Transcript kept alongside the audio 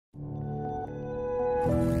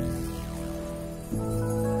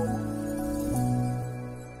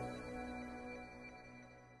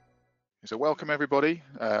So welcome everybody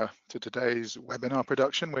to today's webinar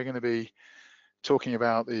production. We're going to be talking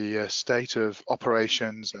about the state of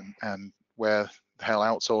operations and where the hell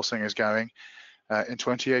outsourcing is going. In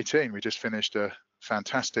 2018, we just finished a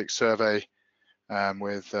fantastic survey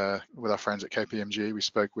with our friends at KPMG. We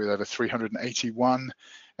spoke with over 381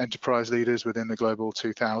 enterprise leaders within the Global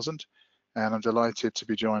 2000, and I'm delighted to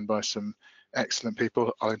be joined by some excellent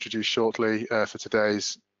people I'll introduce shortly for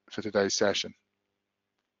today's session.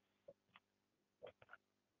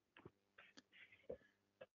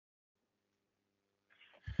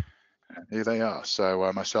 And here they are.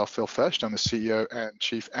 So myself, Phil First, I'm the CEO and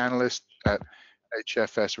Chief Analyst at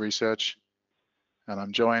HfS Research, and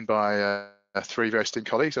I'm joined by three very esteemed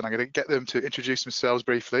colleagues, and I'm going to get them to introduce themselves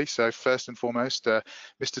briefly. So first and foremost,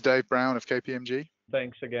 Mr. Dave Brown of KPMG.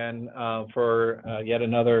 Thanks again for yet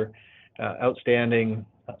another outstanding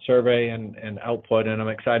survey and output, and I'm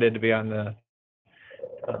excited to be on the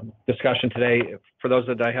discussion today. For those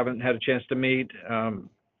that I haven't had a chance to meet, I'm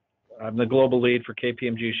the global lead for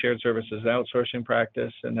KPMG Shared Services Outsourcing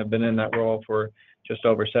practice, and have been in that role for just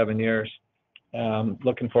over 7 years.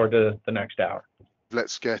 Looking forward to the next hour.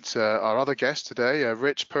 Let's get our other guest today,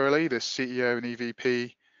 Rich Purley, the CEO and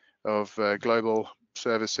EVP of Global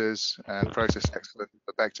Services and Process Excellence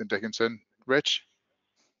at Becton Dickinson. Rich?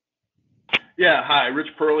 Yeah, hi,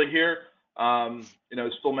 Rich Purley here. As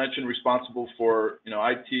Phil mentioned, responsible for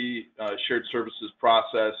IT shared services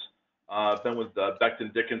process. I've been with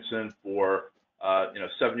Becton Dickinson for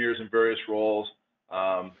 7 years in various roles,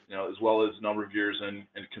 as well as a number of years in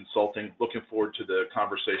consulting. Looking forward to the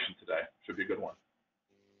conversation today. Should be a good one.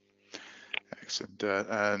 Excellent.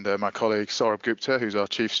 And my colleague Saurabh Gupta, who's our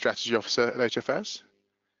Chief Strategy Officer at HfS.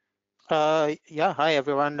 Yeah, hi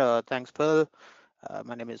everyone. Thanks, Phil.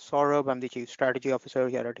 My name is Saurabh. I'm the Chief Strategy Officer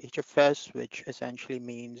here at HfS, which essentially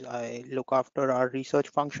means I look after our research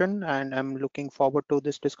function, and I'm looking forward to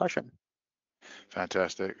this discussion.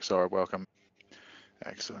 Fantastic. Saurabh, welcome.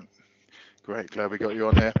 Excellent. Great. Glad we got you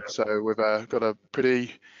on here. So we've got a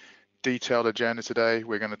pretty detailed agenda today.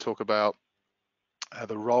 We're going to talk about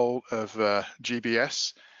the role of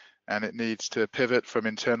GBS, and it needs to pivot from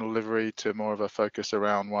internal delivery to more of a focus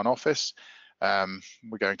around one office.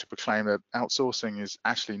 We're going to proclaim that outsourcing is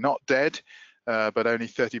actually not dead, but only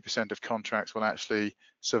 30% of contracts will actually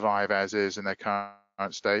survive as is in their current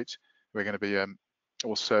state. We're going to be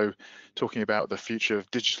also talking about the future of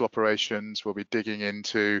digital operations. We'll be digging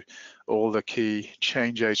into all the key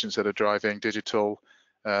change agents that are driving digital,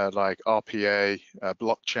 like RPA,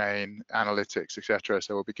 blockchain, analytics, etc.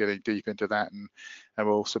 So we'll be getting deep into that, and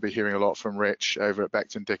we'll also be hearing a lot from Rich over at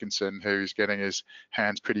Becton Dickinson, who's getting his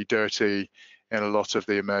hands pretty dirty in a lot of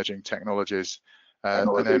the emerging technologies. And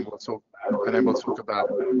then we'll talk about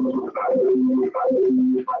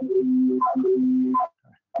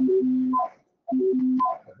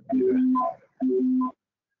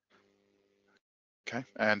Okay,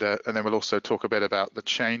 and then we'll also talk a bit about the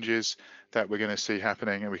changes that we're going to see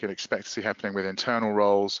happening and we can expect to see happening with internal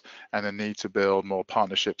roles and the need to build more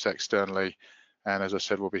partnerships externally. And as I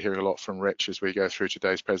said, we'll be hearing a lot from Rich as we go through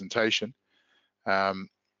today's presentation. And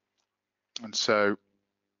so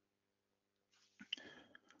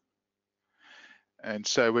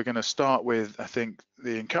we're going to start with, I think,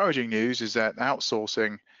 the encouraging news is that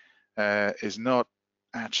outsourcing is not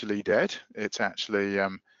actually dead. It's actually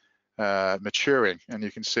maturing, and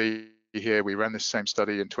you can see here we ran this same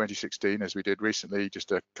study in 2016 as we did recently,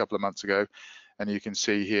 just a couple of months ago, and you can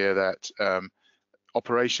see here that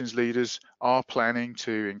operations leaders are planning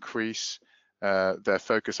to increase their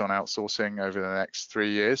focus on outsourcing over the next 3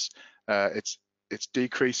 years. It's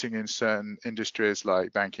decreasing in certain industries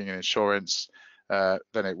like banking and insurance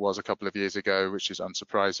than it was a couple of years ago, which is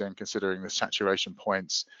unsurprising considering the saturation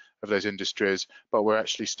points of those industries. But we're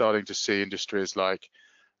actually starting to see industries like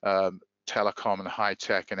telecom and high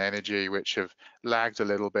tech and energy, which have lagged a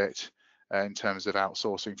little bit in terms of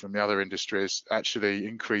outsourcing from the other industries, actually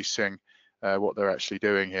increasing what they're actually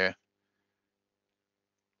doing here.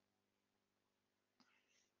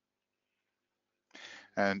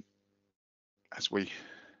 And as we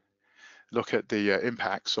look at the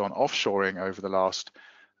impacts on offshoring over the last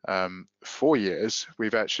 4 years,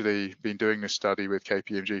 we've actually been doing this study with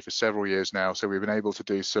KPMG for several years now, so we've been able to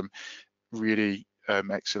do some really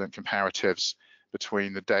excellent comparatives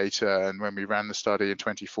between the data. And when we ran the study in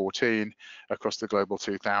 2014 across the Global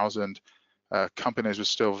 2000, companies were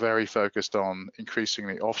still very focused on increasing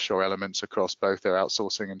the offshore elements across both their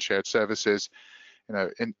outsourcing and shared services.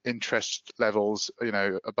 interest levels,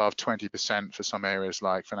 above 20% for some areas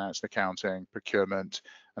like finance and accounting, procurement,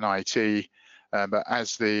 and IT. But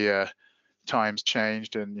as the times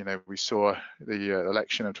changed, and we saw the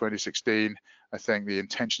election of 2016, I think the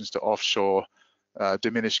intentions to offshore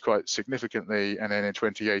diminished quite significantly, and then in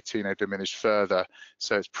 2018 they diminished further.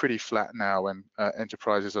 So it's pretty flat now when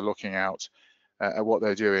enterprises are looking out at what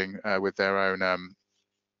they're doing with their own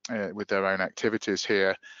activities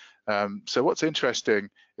here. So what's interesting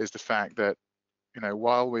is the fact that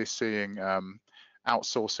while we're seeing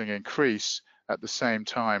outsourcing increase, at the same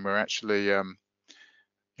time we're actually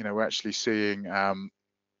seeing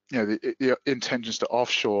the intentions to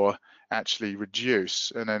offshore actually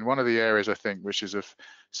reduce. And then one of the areas I think which is of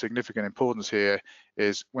significant importance here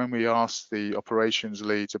is when we ask the operations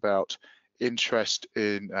leads about interest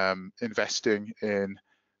in investing in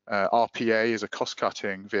RPA as a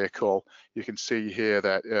cost-cutting vehicle, you can see here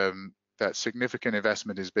that that significant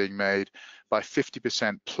investment is being made by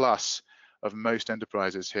 50% plus of most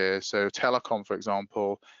enterprises here. So telecom, for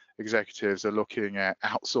example, executives are looking at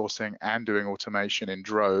outsourcing and doing automation in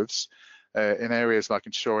droves. In areas like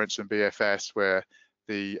insurance and BFS, where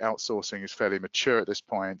the outsourcing is fairly mature at this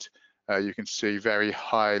point, you can see very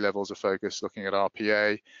high levels of focus looking at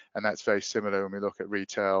RPA, and that's very similar when we look at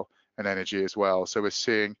retail and energy as well. So we're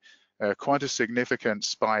seeing quite a significant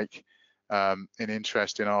spike in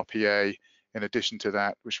interest in RPA, in addition to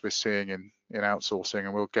that which we're seeing in outsourcing,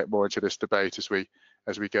 and we'll get more into this debate as we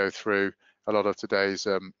go through a lot of today's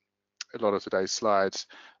slides.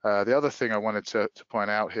 The other thing I wanted to point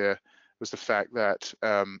out here was the fact that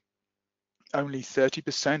only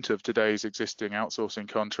 30% of today's existing outsourcing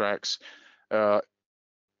contracts are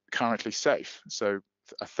currently safe. So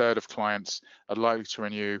a third of clients are likely to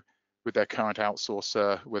renew with their current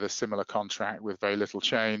outsourcer with a similar contract with very little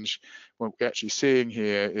change. What we're actually seeing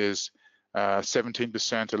here is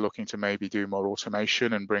 17% are looking to maybe do more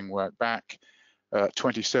automation and bring work back.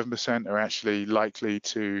 27% are actually likely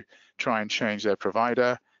to try and change their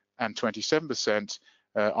provider, and 27%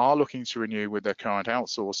 are looking to renew with their current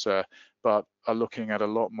outsourcer, but are looking at a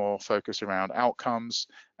lot more focus around outcomes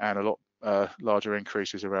and a lot larger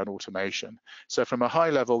increases around automation. So from a high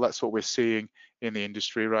level, that's what we're seeing in the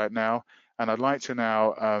industry right now. And I'd like to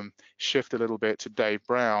now shift a little bit to Dave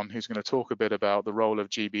Brown, who's going to talk a bit about the role of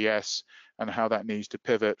GBS and how that needs to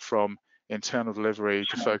pivot from internal delivery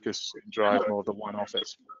to focus and drive more of the one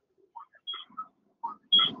office.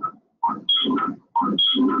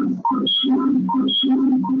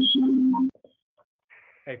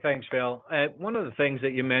 Hey, thanks, Phil. One of the things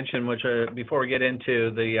that you mentioned, which before we get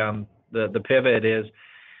into the pivot, is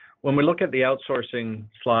when we look at the outsourcing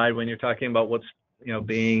slide, when you're talking about what's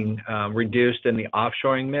being reduced in the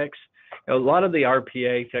offshoring mix, a lot of the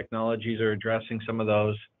RPA technologies are addressing some of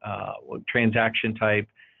those transaction type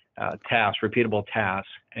tasks, repeatable tasks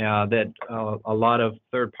that a lot of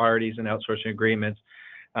third parties and outsourcing agreements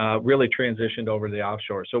really transitioned over to the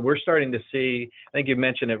offshore. So we're starting to see, I think you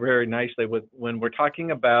mentioned it very nicely, when we're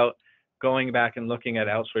talking about going back and looking at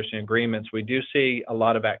outsourcing agreements, we do see a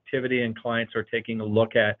lot of activity, and clients are taking a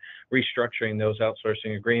look at restructuring those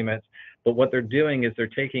outsourcing agreements. But what they're doing is they're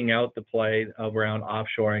taking out the play around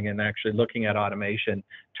offshoring and actually looking at automation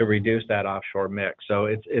to reduce that offshore mix. So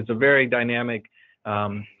it's a very dynamic,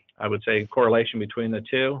 I would say, correlation between the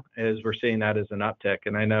two, as we're seeing that as an uptick.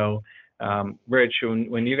 And I know, Rich,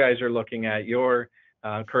 when you guys are looking at your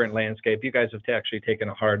current landscape, you guys have actually taken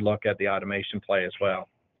a hard look at the automation play as well.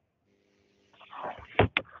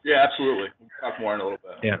 Yeah, absolutely. We'll talk more in a little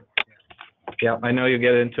bit. Yeah, I know you'll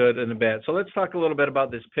get into it in a bit. So let's talk a little bit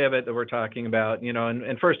about this pivot that we're talking about.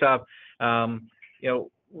 And first off,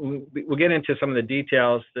 we'll get into some of the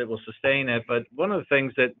details that will sustain it. But one of the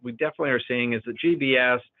things that we definitely are seeing is that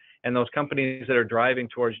GBS and those companies that are driving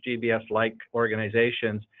towards GBS-like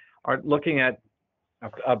organizations are looking at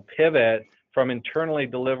a pivot from internally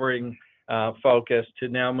delivering focus to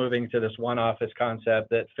now moving to this one office concept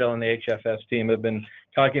that Phil and the HfS team have been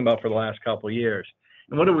talking about for the last couple of years.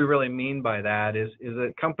 And what do we really mean by that is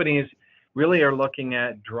that companies really are looking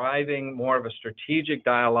at driving more of a strategic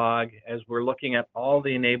dialogue as we're looking at all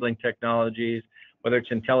the enabling technologies, whether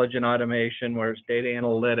it's intelligent automation, whether it's data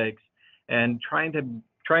analytics, and trying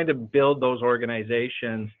to build those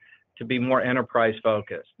organizations to be more enterprise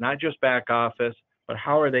focused, not just back office, but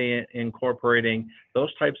how are they incorporating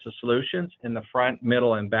those types of solutions in the front,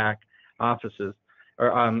 middle, and back offices,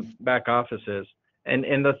 or back offices.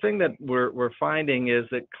 And the thing that we're finding is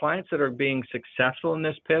that clients that are being successful in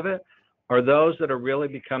this pivot are those that are really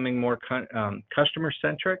becoming more customer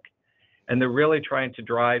centric, and they're really trying to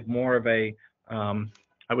drive more of a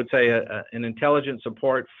I would say, an intelligent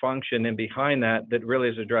support function and behind that really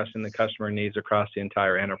is addressing the customer needs across the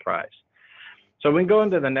entire enterprise. So we can go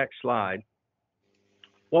into the next slide.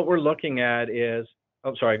 What we're looking at is,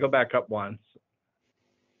 oh, sorry, go back up one.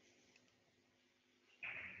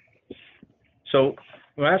 So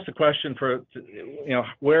we asked the question for,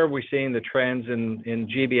 where are we seeing the trends in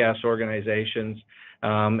GBS organizations?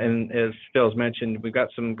 And as Phil's mentioned, we've got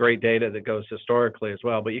some great data that goes historically as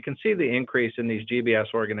well, but you can see the increase in these GBS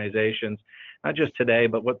organizations, not just today,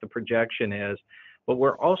 but what the projection is. But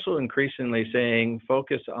we're also increasingly seeing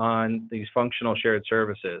focus on these functional shared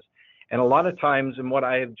services. And a lot of times, in what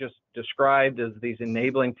I have just described as these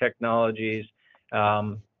enabling technologies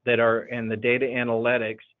that are in the data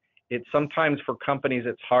analytics, it's sometimes for companies,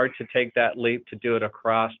 it's hard to take that leap to do it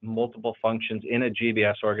across multiple functions in a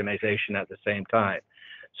GBS organization at the same time.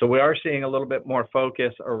 So we are seeing a little bit more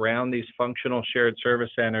focus around these functional shared service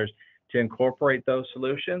centers to incorporate those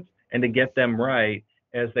solutions and to get them right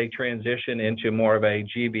as they transition into more of a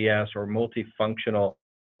GBS or multifunctional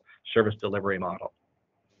service delivery model.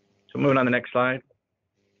 So moving on to the next slide.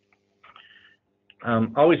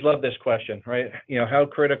 Always love this question, right? How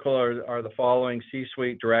critical are the following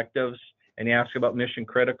C-suite directives? And you ask about mission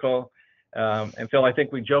critical. And Phil, I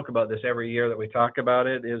think we joke about this every year that we talk about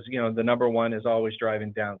it, is, the number one is always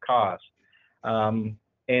driving down costs.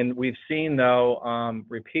 And we've seen, though,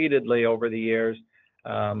 repeatedly over the years,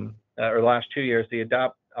 or last 2 years, the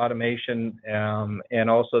automation and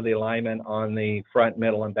also the alignment on the front,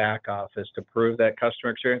 middle, and back office to prove that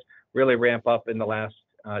customer experience really ramp up in the last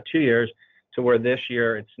 2 years to where this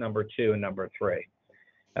year it's number 2 and number 3.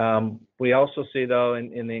 We also see, though,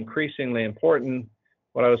 in the increasingly important,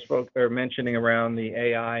 what I was mentioning around the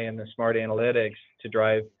AI and the smart analytics to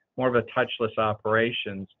drive more of a touchless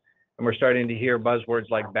operations. And we're starting to hear buzzwords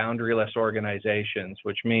like boundaryless organizations,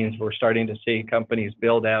 which means we're starting to see companies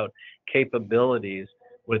build out capabilities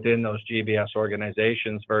within those GBS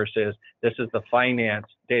organizations versus this is the finance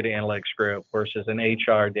data analytics group versus an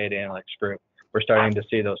HR data analytics group. We're starting to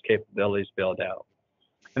see those capabilities build out.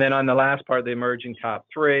 And then on the last part, the emerging top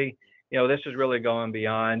 3, this is really going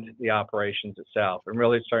beyond the operations itself and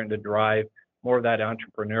really starting to drive more of that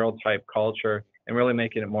entrepreneurial type culture and really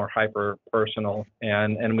making it more hyper personal.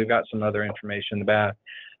 And we've got some other information in the back.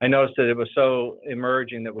 I noticed that it was so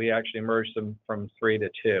emerging that we actually merged them from 3 to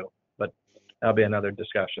 2, but that'll be another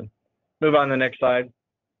discussion. Move on to the next slide.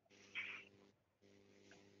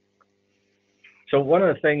 So one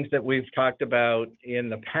of the things that we've talked about in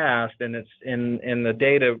the past, and it's in the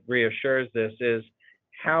data reassures this, is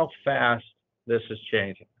how fast this is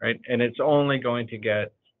changing, right? And it's only going to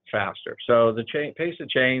get faster. So the pace of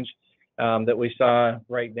change that we saw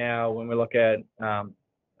right now, when we look at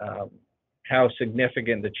how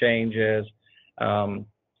significant the change is,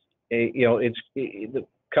 the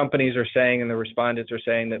companies are saying and the respondents are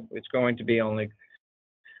saying that it's going to be only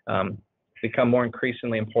become more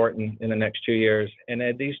increasingly important in the next 2 years. And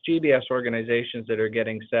these GBS organizations that are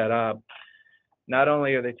getting set up, not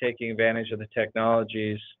only are they taking advantage of the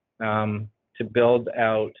technologies to build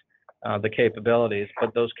out the capabilities,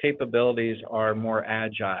 but those capabilities are more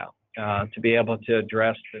agile to be able to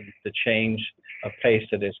address the change of pace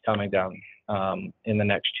that is coming down in the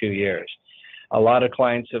next 2 years. A lot of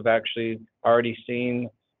clients have actually already seen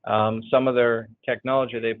some of their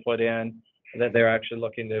technology they put in that they're actually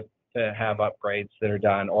looking to have upgrades that are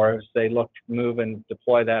done, or as they look to move and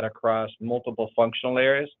deploy that across multiple functional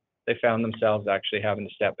areas, they found themselves actually having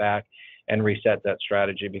to step back and reset that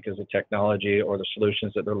strategy because the technology or the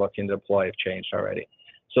solutions that they're looking to deploy have changed already.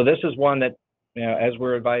 So this is one that, as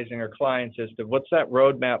we're advising our clients as to what's that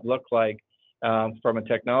roadmap look like from a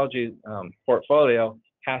technology portfolio,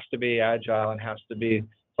 has to be agile and has to be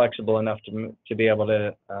flexible enough to be able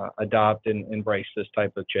to adopt and embrace this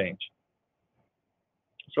type of change.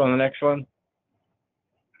 So on the next one.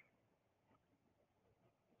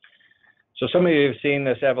 So some of you have seen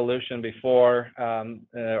this evolution before,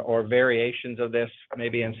 or variations of this,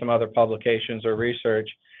 maybe in some other publications or research.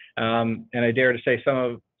 And I dare to say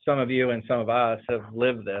some of you and some of us have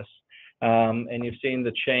lived this. And you've seen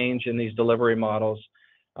the change in these delivery models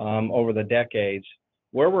over the decades.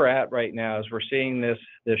 Where we're at right now is we're seeing this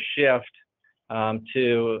shift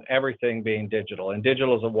to everything being digital. And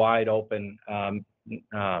digital is a wide open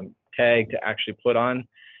tag to actually put on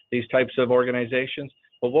these types of organizations.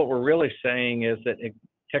 But what we're really saying is that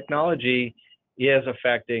technology is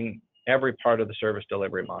affecting every part of the service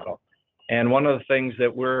delivery model. And one of the things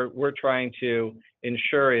that we're trying to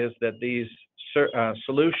ensure is that these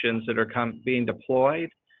solutions that are being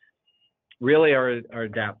deployed really are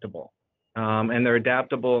adaptable. and they're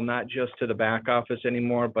adaptable not just to the back office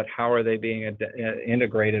anymore, but how are they being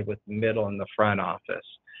integrated with the middle and the front office?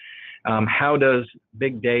 How does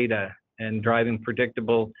big data and driving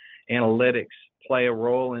predictable analytics play a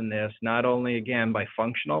role in this, not only again by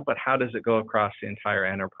functional, but how does it go across the entire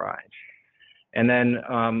enterprise? And then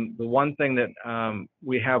the one thing that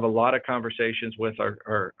we have a lot of conversations with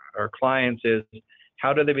our clients is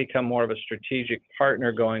how do they become more of a strategic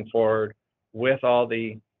partner going forward with all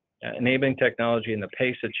the enabling technology and the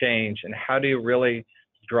pace of change, and how do you really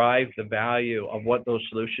drive the value of what those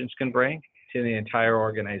solutions can bring to the entire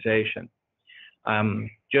organization?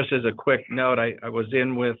 Just as a quick note, I was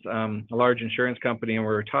in with a large insurance company, and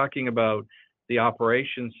we were talking about the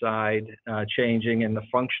operations side changing, and the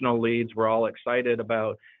functional leads were all excited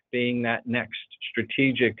about being that next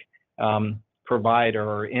strategic provider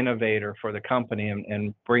or innovator for the company,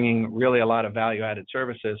 and bringing really a lot of value-added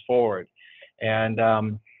services forward. And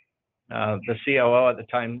the COO at the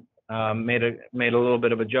time made a little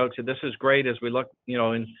bit of a joke, said, "This is great as we look,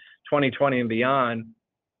 in 2020 and beyond.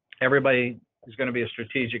 Everybody is going to be a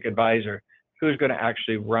strategic advisor. Who's going to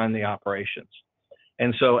actually run the operations?"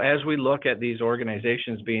 And so as we look at these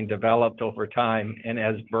organizations being developed over time, and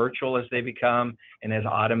as virtual as they become and as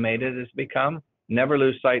automated as they become, never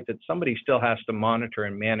lose sight that somebody still has to monitor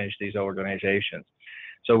and manage these organizations.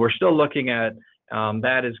 So we're still looking at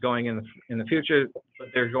that is going in the future, but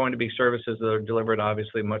there's going to be services that are delivered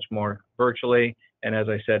obviously much more virtually, and as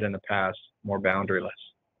I said in the past, more boundaryless.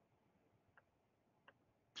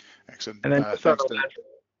 Excellent. And then Thanks, Dave.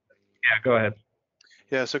 Yeah, go ahead.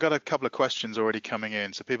 Yeah, so I've got a couple of questions already coming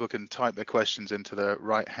in, so people can type their questions into the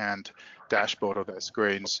right-hand dashboard of their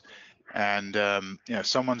screens. And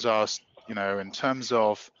someone's asked, in terms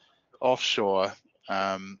of offshore,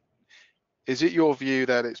 is it your view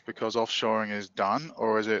that it's because offshoring is done,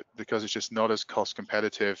 or is it because it's just not as cost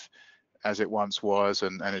competitive as it once was,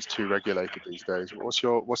 and it's too regulated these days?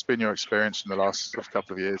 What's been your experience in the last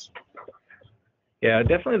couple of years? Yeah,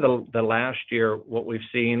 definitely the last year, what we've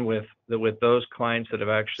seen with those clients that have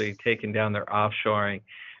actually taken down their offshoring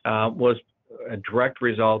was a direct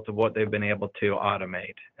result of what they've been able to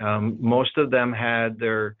automate. Most of them had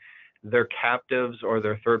their captives or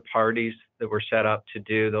their third parties that were set up to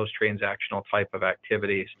do those transactional type of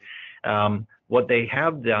activities. What they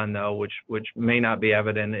have done, though, which may not be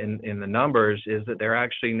evident in the numbers, is that they're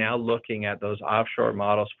actually now looking at those offshore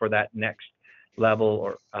models for that next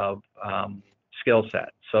level of skill set.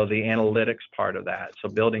 So the analytics part of that, so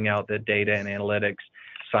building out the data and analytics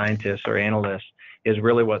scientists or analysts is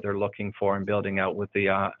really what they're looking for, and building out with the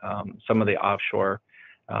some of the offshore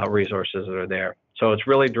resources that are there. So it's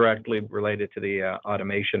really directly related to the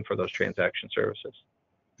automation for those transaction services.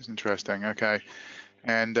 It's interesting. Okay.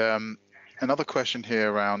 And another question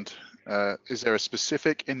here around, is there a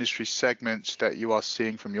specific industry segment that you are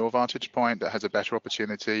seeing from your vantage point that has a better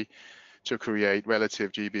opportunity to create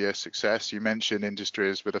relative GBS success? You mentioned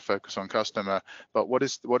industries with a focus on customer, but what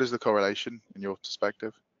is the correlation in your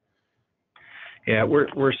perspective? Yeah,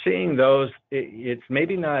 we're seeing those. It's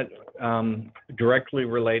maybe not directly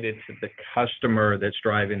related to the customer that's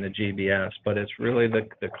driving the GBS, but it's really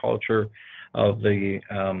the culture of the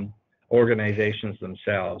organizations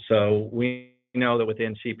themselves. So we know that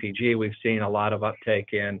within CPG, we've seen a lot of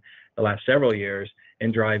uptake in the last several years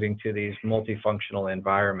in driving to these multifunctional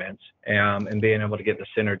environments and being able to get the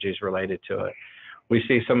synergies related to it. We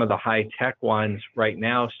see some of the high tech ones right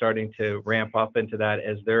now starting to ramp up into that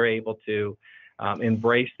as they're able to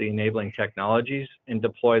embrace the enabling technologies and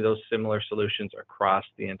deploy those similar solutions across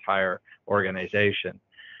the entire organization.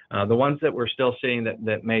 The ones that we're still seeing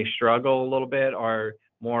that may struggle a little bit are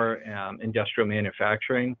more industrial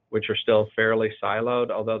manufacturing, which are still fairly siloed,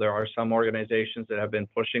 although there are some organizations that have been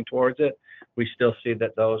pushing towards it. We still see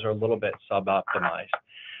that those are a little bit sub-optimized.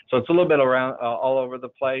 So it's a little bit around all over the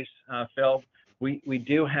place, Phil. We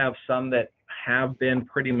do have some that have been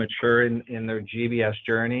pretty mature in their GBS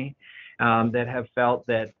journey, that have felt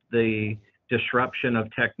that the disruption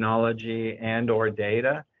of technology and or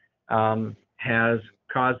data has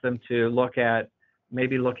caused them to look at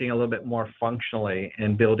maybe looking a little bit more functionally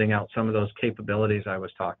and building out some of those capabilities I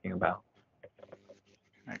was talking about.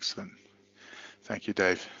 Excellent. Thank you,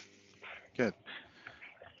 Dave. Good.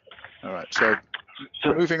 All right. So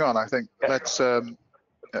moving on, I think let's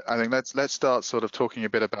start sort of talking a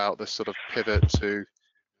bit about this sort of pivot to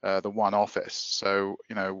the one office. So,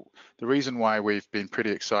 the reason why we've been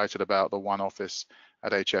pretty excited about the one office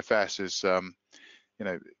at HfS is,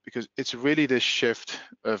 because it's really this shift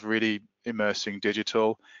of really immersing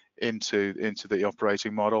digital into the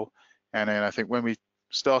operating model. And then I think when we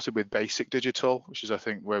started with basic digital, which is I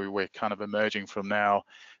think where we're kind of emerging from now.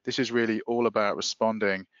 This is really all about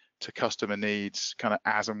responding to customer needs kind of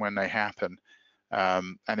as and when they happen.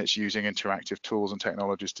 And it's using interactive tools and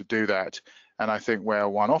technologies to do that. And I think where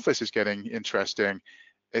One Office is getting interesting,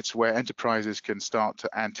 it's where enterprises can start to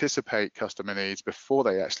anticipate customer needs before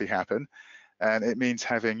they actually happen. And it means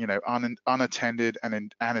having, you know, unattended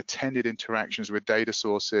and attended interactions with data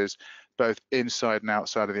sources, both inside and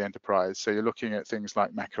outside of the enterprise. So you're looking at things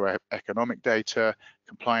like macroeconomic data,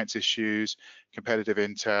 compliance issues, competitive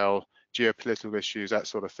intel, geopolitical issues, that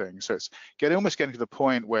sort of thing. So it's almost getting to the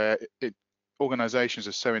point where organizations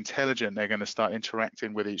are so intelligent, they're going to start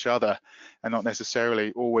interacting with each other and not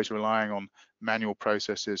necessarily always relying on manual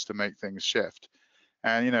processes to make things shift.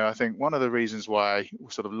 And, you know, I think one of the reasons why we're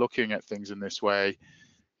sort of looking at things in this way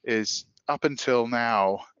is up until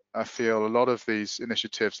now, I feel a lot of these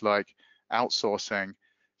initiatives like outsourcing,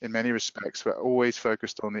 in many respects, were always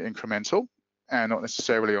focused on the incremental and not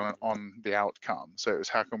necessarily on the outcome. So it was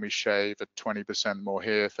how can we shave a 20% more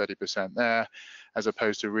here, 30% there, as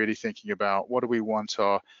opposed to really thinking about what do we want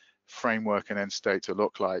our framework and end state to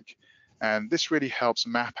look like. And this really helps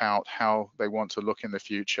map out how they want to look in the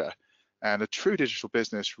future. And a true digital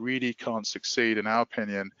business really can't succeed, in our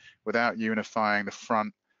opinion, without unifying the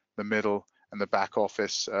front, the middle, and the back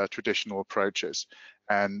office traditional approaches.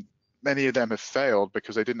 And many of them have failed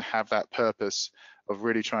because they didn't have that purpose of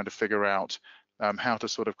really trying to figure out how to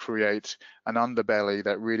sort of create an underbelly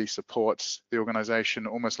that really supports the organization,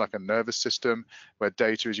 almost like a nervous system where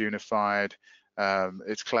data is unified,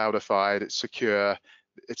 it's cloudified, it's secure,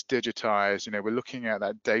 it's digitized. You know, we're looking at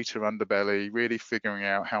that data underbelly, really figuring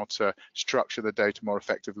out how to structure the data more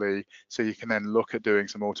effectively so you can then look at doing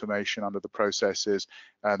some automation under the processes.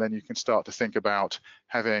 Then you can start to think about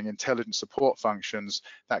having intelligent support functions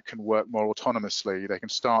that can work more autonomously. They can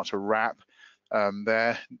start to wrap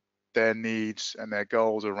their needs and their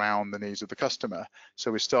goals around the needs of the customer. So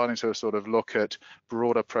we're starting to sort of look at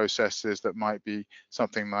broader processes that might be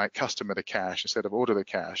something like customer to cash instead of order to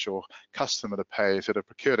cash, or customer to pay instead of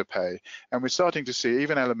procure to pay. And we're starting to see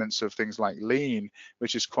even elements of things like lean,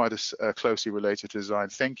 which is quite closely related to design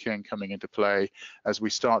thinking, coming into play as we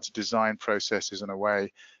start to design processes in a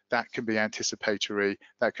way that can be anticipatory,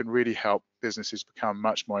 that can really help businesses become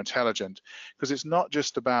much more intelligent. Because it's not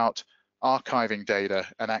just about archiving data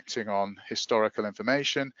and acting on historical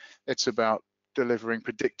information, it's about delivering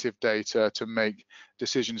predictive data to make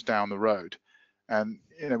decisions down the road. And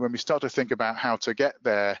you know, when we start to think about how to get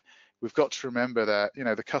there, we've got to remember that, you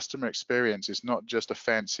know, the customer experience is not just a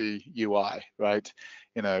fancy UI, right?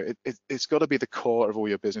 You know, it's got to be the core of all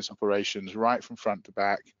your business operations, right from front to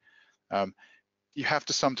back. You have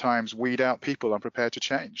to sometimes weed out people unprepared to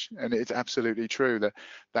change, and it's absolutely true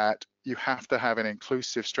that you have to have an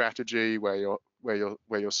inclusive strategy where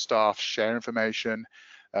your staff share information,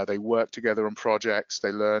 they work together on projects,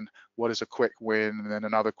 they learn what is a quick win and then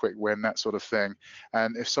another quick win, that sort of thing.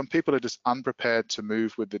 And if some people are just unprepared to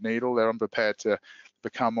move with the needle, they're unprepared to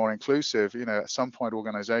become more inclusive, you know, at some point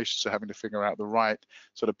organizations are having to figure out the right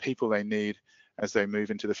sort of people they need as they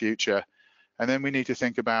move into the future. And then we need to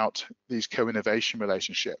think about these co-innovation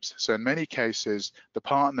relationships. So in many cases, the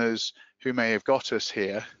partners who may have got us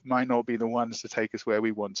here might not be the ones to take us where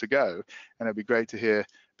we want to go. And it'd be great to hear a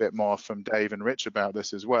bit more from Dave and Rich about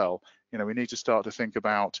this as well. You know, we need to start to think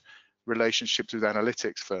about relationships with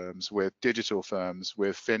analytics firms, with digital firms,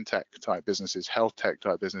 with fintech type businesses, health tech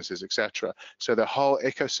type businesses, etc. So the whole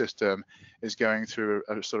ecosystem is going through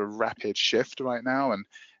a sort of rapid shift right now, and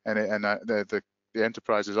the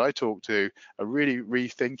enterprises I talk to are really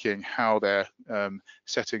rethinking how they're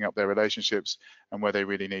setting up their relationships and where they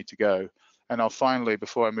really need to go. And I'll finally,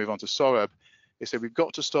 before I move on to Saurabh, is that we've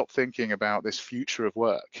got to stop thinking about this future of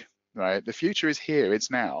work, right? The future is here,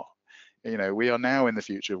 it's now. You know, we are now in the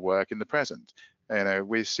future of work in the present. You know,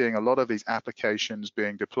 we're seeing a lot of these applications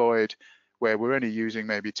being deployed where we're only using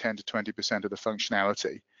maybe 10 to 20% of the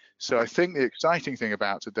functionality. So I think the exciting thing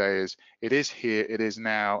about today is it is here, it is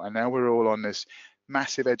now, and now we're all on this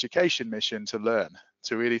massive education mission to learn,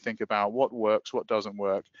 to really think about what works, what doesn't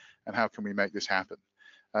work, and how can we make this happen.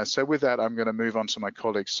 So with that, I'm going to move on to my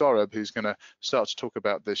colleague Saurabh, who's going to start to talk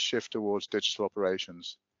about this shift towards digital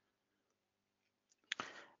operations.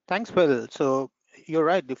 Thanks, Will. So you're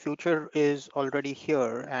right, the future is already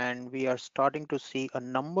here, and we are starting to see a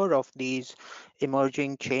number of these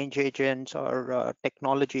emerging change agents or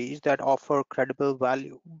technologies that offer credible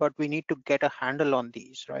value, but we need to get a handle on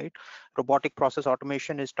these, right? Robotic process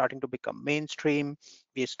automation is starting to become mainstream.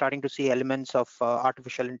 We are starting to see elements of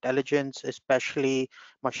artificial intelligence, especially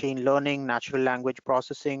machine learning, natural language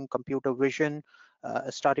processing, computer vision,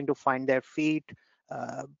 starting to find their feet.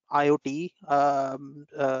 IoT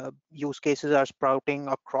use cases are sprouting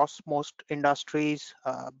across most industries.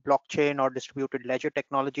 Blockchain or distributed ledger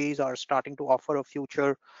technologies are starting to offer a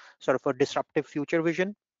future, sort of a disruptive future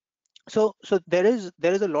vision. So there is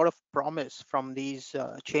a lot of promise from these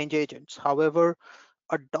change agents. However,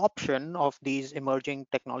 adoption of these emerging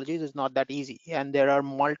technologies is not that easy, and there are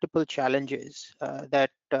multiple challenges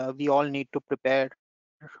that we all need to prepare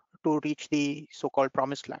to reach the so-called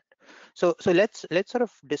promised land. So let's sort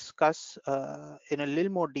of discuss in a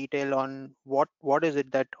little more detail on what is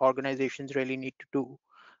it that organizations really need to do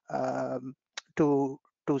um, to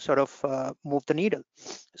sort of move the needle.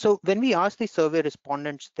 So when we asked the survey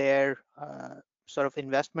respondents their sort of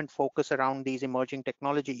investment focus around these emerging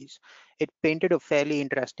technologies, it painted a fairly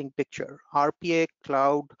interesting picture. RPA,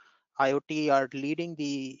 cloud, IoT are leading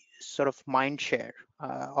the sort of mind share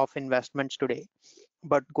of investments today.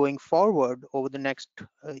 But going forward over the next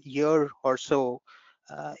year or so,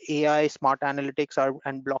 AI, smart analytics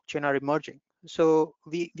and blockchain are emerging. So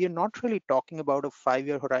we are not really talking about a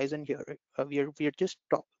 5-year horizon here. We're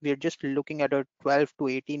just looking at a 12 to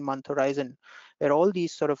 18-month horizon, where all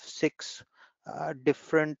these sort of 6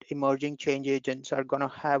 different emerging change agents are going to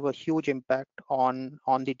have a huge impact on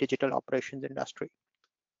the digital operations industry.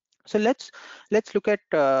 So let's look at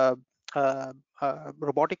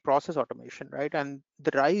robotic process automation, right? And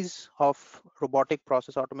the rise of robotic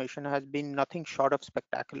process automation has been nothing short of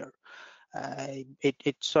spectacular.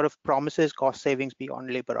 It sort of promises cost savings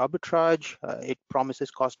beyond labor arbitrage. It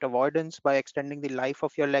promises cost avoidance by extending the life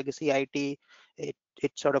of your legacy IT.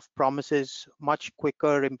 It sort of promises much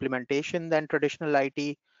quicker implementation than traditional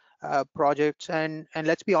IT projects. And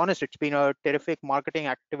let's be honest, it's been a terrific marketing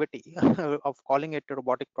activity of calling it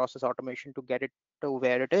robotic process automation to get it to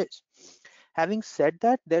where it is. Having said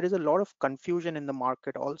that, there is a lot of confusion in the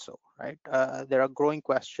market also, right? There are growing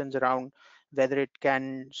questions around whether it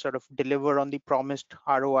can sort of deliver on the promised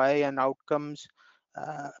ROI and outcomes.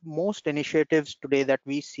 Most initiatives today that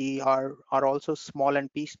we see are also small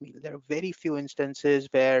and piecemeal. There are very few instances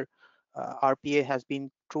where RPA has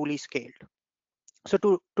been truly scaled. So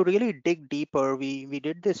to really dig deeper, we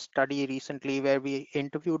did this study recently where we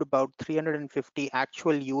interviewed about 350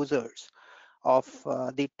 actual users of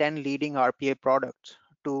the 10 leading RPA products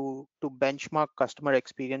to benchmark customer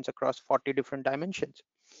experience across 40 different dimensions.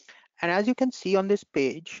 And as you can see on this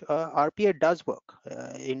page, RPA does work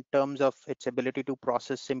in terms of its ability to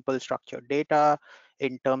process simple structured data,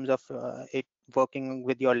 in terms of it working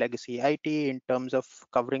with your legacy IT, in terms of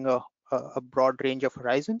covering a broad range of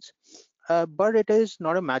horizons. But it is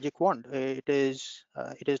not a magic wand. It is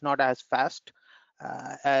not as fast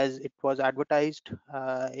as it was advertised.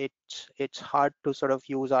 It's hard to sort of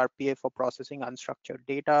use RPA for processing unstructured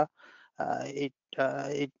data.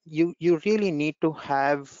 You really need to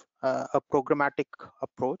have a programmatic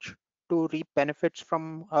approach to reap benefits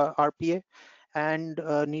from RPA, and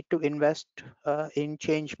need to invest in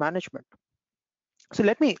change management. So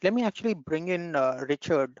let me actually bring in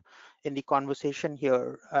Richard in the conversation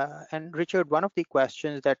here. And Richard, one of the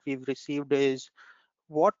questions that we've received is,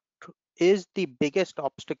 what is the biggest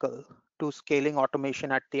obstacle to scaling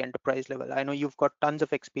automation at the enterprise level? I know you've got tons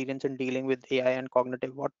of experience in dealing with AI and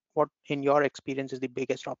cognitive. What in your experience is the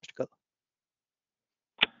biggest obstacle?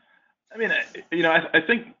 I mean, I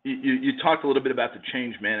think you talked a little bit about the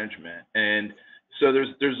change management, and so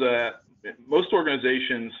there's most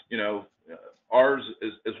organizations, ours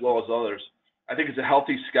as well as others, I think it's a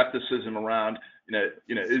healthy skepticism around,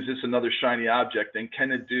 is this another shiny object, and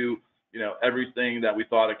can it do, everything that we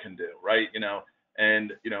thought it can do, right?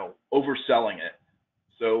 And overselling it.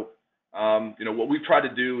 So, what we've tried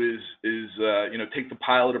to do is take the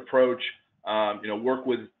pilot approach, work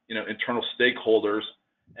with internal stakeholders,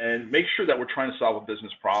 and make sure that we're trying to solve a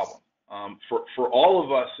business problem. For all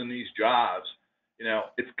of us in these jobs,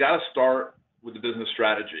 it's got to start with the business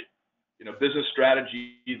strategy. Business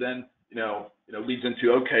strategy then, leads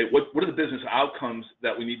into, okay, what are the business outcomes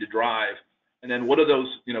that we need to drive? And then what are those,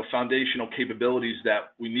 foundational capabilities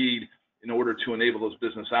that we need in order to enable those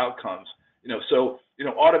business outcomes? So,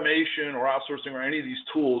 automation or outsourcing or any of these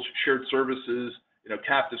tools, shared services,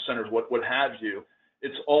 captive centers, what have you,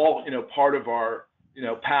 it's all, part of our,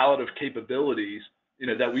 palette of capabilities,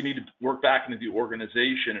 that we need to work back into the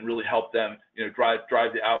organization and really help them, drive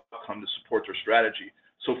the outcome to support their strategy.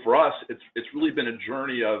 So for us, it's really been a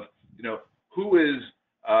journey of, who is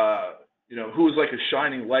like a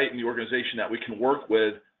shining light in the organization that we can work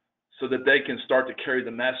with, so that they can start to carry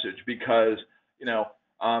the message. Because,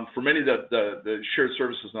 for many of the shared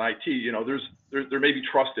services in IT, there may be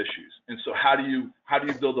trust issues, and so how do you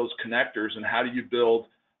build those connectors, and how do you build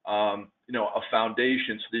a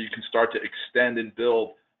foundation so that you can start to extend and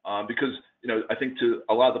build. Because I think to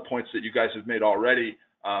a lot of the points that you guys have made already,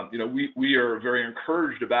 we are very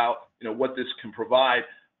encouraged about what this can provide.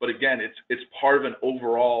 But again, it's part of an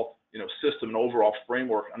overall system, an overall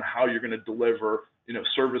framework on how you're going to deliver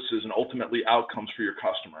services and ultimately outcomes for your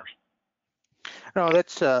customers. No,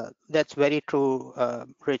 that's very true,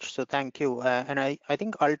 Rich. So thank you. And I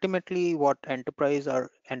think ultimately what enterprises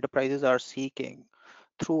are seeking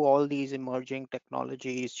through all these emerging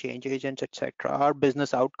technologies, change agents, etc., are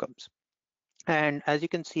business outcomes. And as you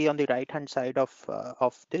can see on the right-hand side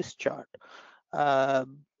of this chart,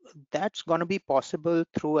 that's going to be possible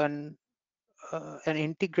through an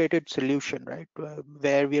integrated solution, right?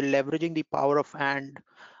 Where we are leveraging the power of and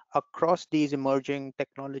across these emerging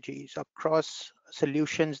technologies, across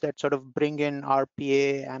solutions that sort of bring in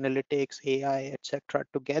RPA, analytics, AI, etc.,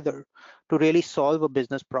 together to really solve a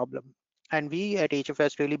business problem. And we at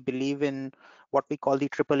HFS really believe in what we call the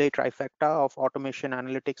AAA trifecta of automation,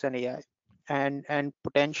 analytics, and AI. And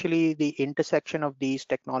potentially the intersection of these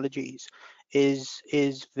technologies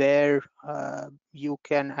is where you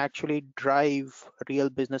can actually drive real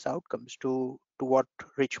business outcomes to what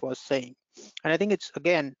Rich was saying. And I think it's,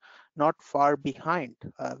 again, not far behind.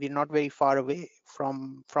 We're not very far away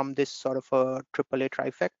from this sort of a AAA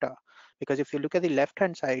trifecta, because if you look at the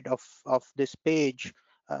left-hand side of this page,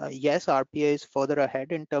 yes, RPA is further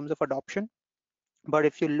ahead in terms of adoption. But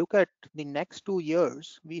if you look at the next 2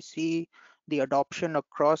 years, we see the adoption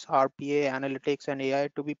across RPA, analytics, and AI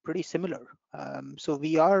to be pretty similar. So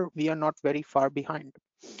we are not very far behind.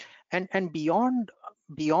 And beyond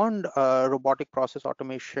robotic process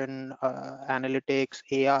automation, analytics,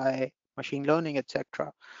 AI, machine learning,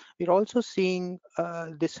 etc., we're also seeing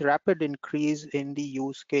this rapid increase in the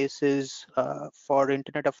use cases for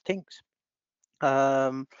Internet of Things.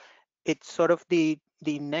 It's sort of the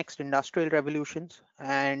next industrial revolutions,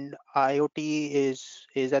 and IoT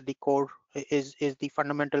is at the core, is the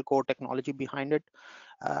fundamental core technology behind it.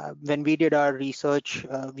 When we did our research,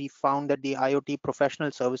 we found that the IoT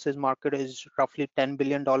professional services market is roughly $10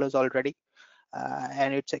 billion already,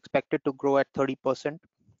 and it's expected to grow at 30%.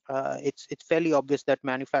 It's fairly obvious that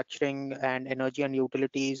manufacturing and energy and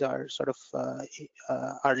utilities are sort of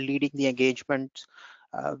are leading the engagements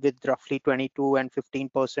with roughly 22 and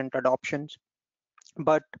 15% adoptions.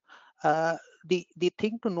 But the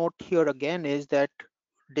thing to note here again is that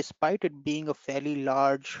despite it being a fairly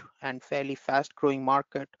large and fairly fast-growing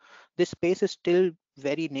market, this space is still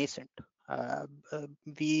very nascent.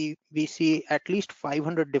 We see at least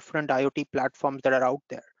 500 different IoT platforms that are out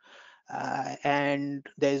there, and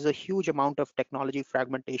there's a huge amount of technology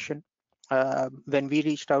fragmentation. When we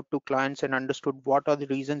reached out to clients and understood what are the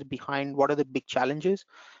reasons behind, what are the big challenges,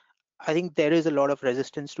 I think there is a lot of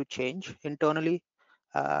resistance to change internally.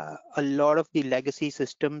 A lot of the legacy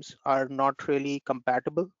systems are not really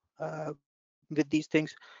compatible with these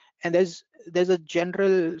things, and there's a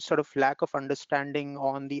general sort of lack of understanding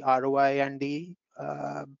on the ROI and the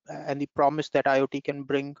promise that IoT can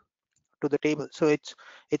bring to the table. So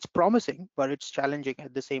it's promising, but it's challenging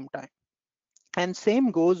at the same time. And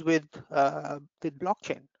same goes with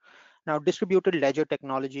blockchain. Now, distributed ledger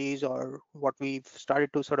technologies, or what we've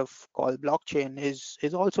started to sort of call blockchain,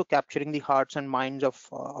 is also capturing the hearts and minds of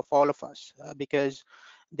all of us, because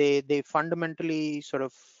they fundamentally sort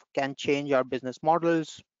of can change our business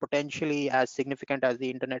models, potentially as significant as the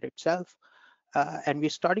internet itself. And we're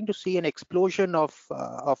starting to see an explosion of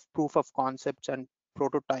proof of concepts and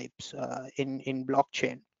prototypes in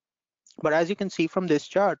blockchain. But as you can see from this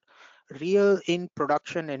chart, real in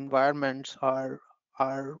production environments are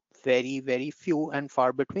very, very few and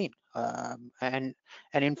far between. And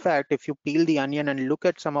in fact, if you peel the onion and look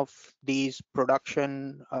at some of these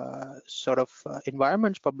production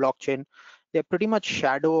environments for blockchain, they're pretty much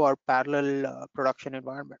shadow or parallel production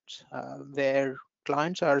environments, where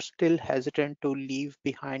clients are still hesitant to leave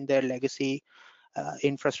behind their legacy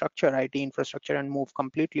infrastructure, IT infrastructure, and move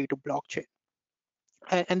completely to blockchain.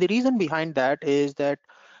 And the reason behind that is that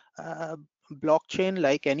blockchain,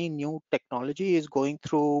 like any new technology, is going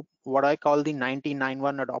through what I call the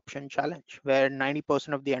 99-1 adoption challenge, where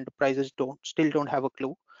 90% of the enterprises still don't have a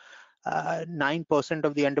clue. 9%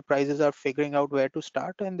 of the enterprises are figuring out where to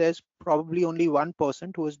start, and there's probably only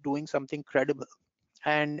 1% who is doing something credible.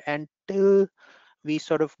 And until we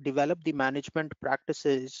sort of develop the management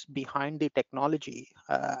practices behind the technology,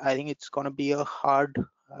 I think it's going to be a hard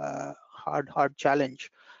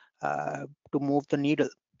challenge to move the needle.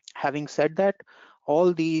 Having said that,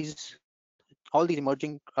 all these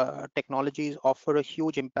emerging technologies offer a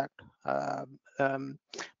huge impact,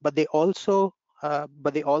 but they also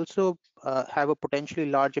but they also have a potentially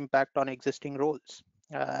large impact on existing roles.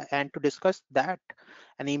 And to discuss that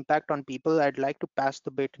and the impact on people, I'd like to pass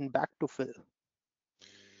the baton back to Phil.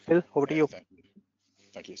 Phil, over to you.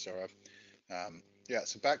 Thank you, Saurabh. Yeah,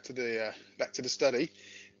 so back to the study,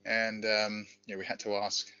 and we had to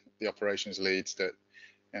ask the operations leads that,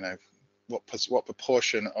 what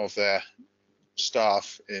proportion of their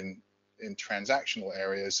staff in transactional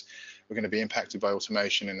areas were going to be impacted by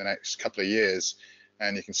automation in the next couple of years.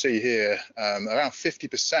 And you can see here, around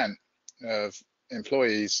 50% of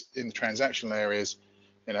employees in the transactional areas,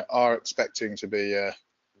 are expecting to be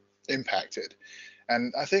impacted.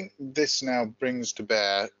 And I think this now brings to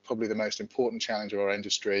bear probably the most important challenge of our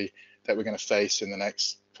industry that we're going to face in the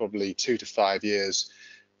next probably 2 to 5 years,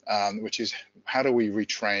 which is how do we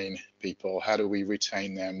retrain people? How do we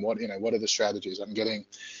retain them? What are the strategies? I'm getting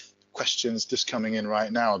questions just coming in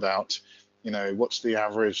right now about, what's the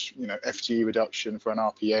average, FTE reduction for an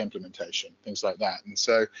RPA implementation, things like that. And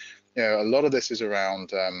so, a lot of this is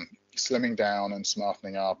around slimming down and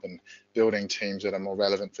smartening up and building teams that are more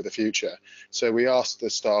relevant for the future. So we asked the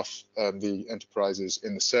staff, the enterprises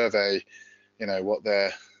in the survey, what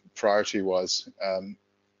their priority was,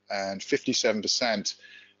 and 57%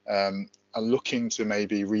 are looking to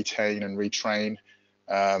maybe retain and retrain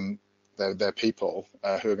their people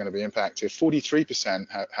who are going to be impacted. 43%,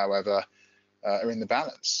 however, are in the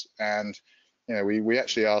balance. And we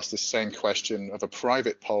actually asked the same question of a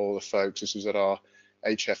private poll of folks. This was at our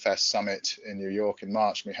HfS Summit in New York in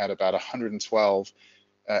March. We had about 112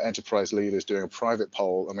 enterprise leaders doing a private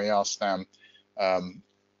poll, and we asked them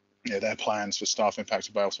their plans for staff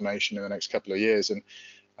impacted by automation in the next couple of years. And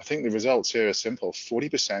I think the results here are simple.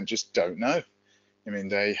 40% just don't know. I mean,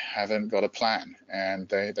 they haven't got a plan, and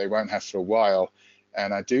they won't have for a while.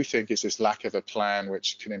 And I do think it's this lack of a plan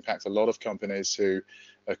which can impact a lot of companies who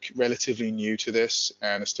are relatively new to this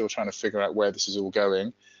and are still trying to figure out where this is all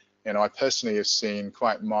going. I personally have seen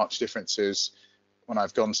quite marked differences when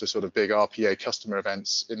I've gone to sort of big RPA customer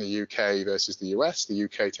events in the UK versus the US. The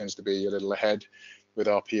UK tends to be a little ahead with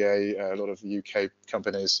RPA. A lot of the UK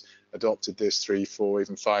companies adopted this 3, 4,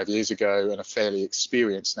 even 5 years ago and are fairly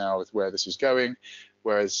experienced now with where this is going.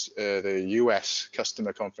 Whereas the US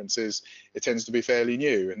customer conferences, it tends to be fairly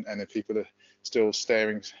new, and the people are still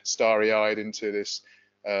staring starry-eyed into this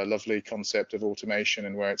lovely concept of automation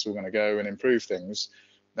and where it's all going to go and improve things.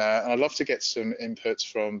 And I'd love to get some inputs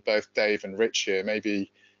from both Dave and Rich here. Maybe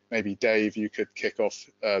Dave, you could kick off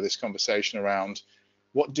this conversation around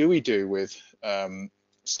what do we do with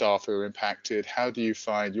staff who are impacted? How do you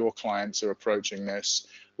find your clients are approaching this?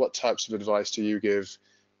 What types of advice do you give,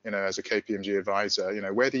 as a KPMG advisor?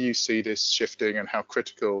 Where do you see this shifting, and how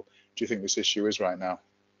critical do you think this issue is right now?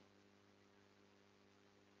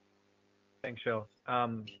 Thanks, Phil.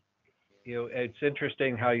 It's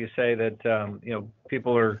interesting how you say that,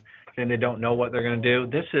 people are saying they don't know what they're going to do.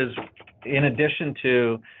 This is, in addition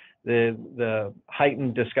to the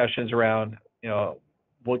heightened discussions around,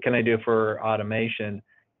 what can I do for automation?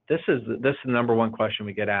 This is the number one question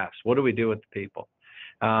we get asked. What do we do with the people?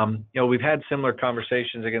 We've had similar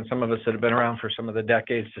conversations, again, some of us that have been around for some of the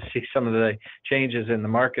decades to see some of the changes in the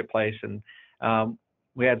marketplace. And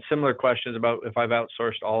we had similar questions about, if I've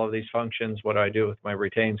outsourced all of these functions, what do I do with my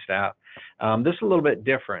retained staff? This is a little bit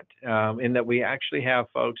different in that we actually have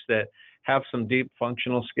folks that have some deep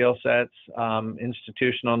functional skill sets,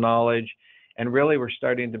 institutional knowledge, and really we're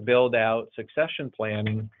starting to build out succession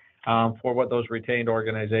planning for what those retained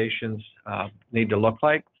organizations need to look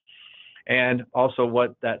like, and also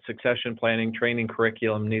what that succession planning training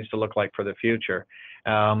curriculum needs to look like for the future.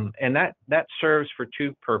 And that serves for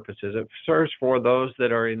two purposes. It serves for those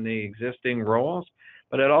that are in the existing roles,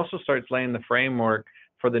 but it also starts laying the framework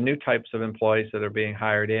for the new types of employees that are being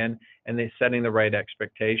hired in, and they're setting the right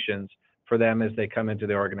expectations for them as they come into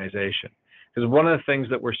the organization. Because one of the things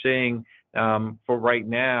that we're seeing for right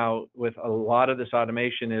now with a lot of this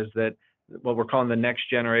automation is that what we're calling the next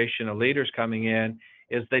generation of leaders coming in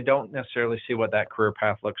is they don't necessarily see what that career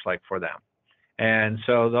path looks like for them. And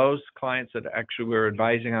so those clients that actually we're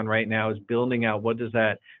advising on right now is building out what does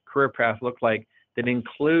that career path look like that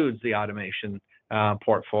includes the automation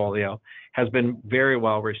portfolio, has been very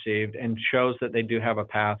well received and shows that they do have a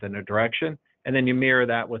path and a direction. And then you mirror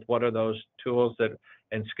that with what are those tools that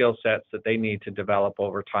and skill sets that they need to develop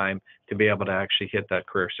over time to be able to actually hit that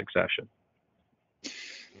career succession.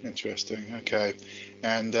 Interesting. Okay.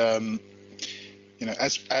 And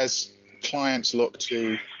as clients look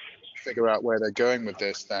to figure out where they're going with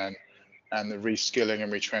this then, and the reskilling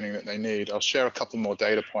and retraining that they need, I'll share a couple more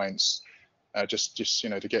data points just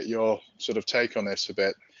to get your sort of take on this a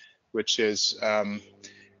bit, which is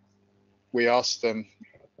we asked them,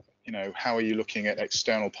 how are you looking at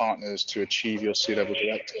external partners to achieve your C-level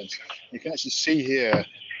directives? You can actually see here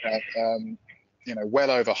that well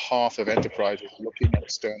over half of enterprises are looking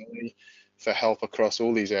externally for help across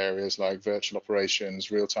all these areas like virtual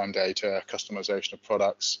operations, real-time data, customization of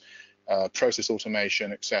products, process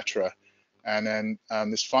automation, etc. And then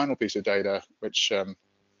this final piece of data, which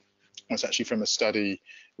was actually from a study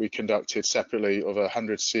we conducted separately of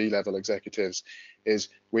 100 C-level executives, is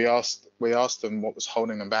we asked them what was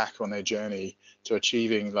holding them back on their journey to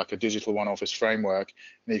achieving like a digital one office framework.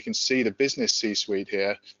 And you can see the business C-suite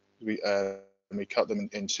here. We cut them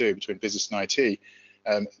in two between business and IT.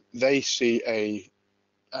 They see a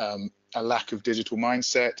lack of digital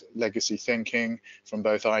mindset, legacy thinking from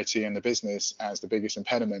both IT and the business as the biggest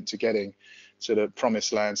impediment to getting to the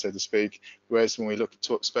promised land, so to speak. Whereas when we look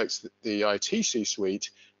to expect the IT C-suite,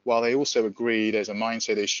 while they also agree there's a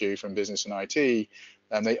mindset issue from business and IT,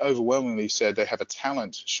 they overwhelmingly said they have a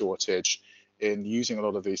talent shortage in using a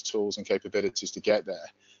lot of these tools and capabilities to get there.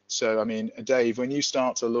 So, I mean, Dave, when you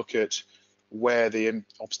start to look at where the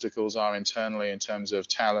obstacles are internally in terms of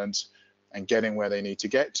talent and getting where they need to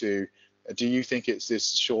get to, do you think it's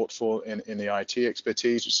this shortfall in the IT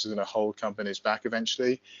expertise which is going to hold companies back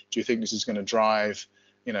eventually? Do you think this is going to drive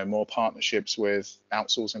more partnerships with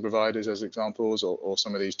outsourcing providers as examples, or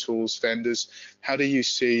some of these tools vendors? How do you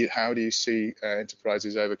see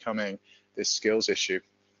enterprises overcoming this skills issue?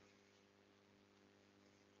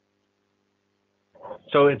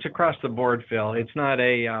 So it's across the board, Phil. It's not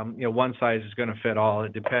a one size is going to fit all.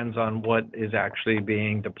 It depends on what is actually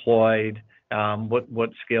being deployed,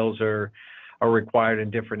 what skills are required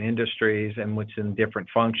in different industries and what's in different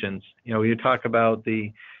functions. You talk about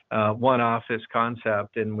the one office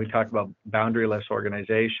concept, and we talk about boundaryless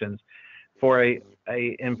organizations. For a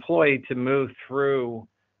employee to move through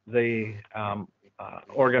the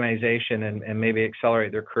organization and maybe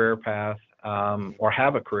accelerate their career path or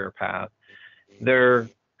have a career path, their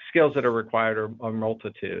skills that are required are a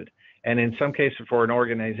multitude. And in some cases, for an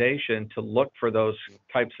organization to look for those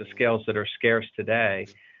types of skills that are scarce today,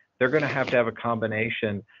 they're going to have a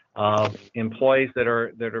combination of employees that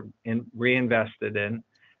are reinvested in,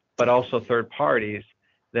 but also third parties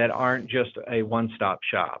that aren't just a one-stop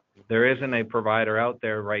shop. There isn't a provider out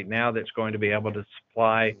there right now that's going to be able to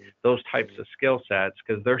supply those types of skill sets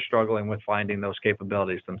because they're struggling with finding those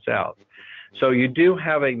capabilities themselves. So you do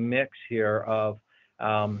have a mix here of,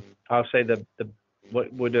 I'll say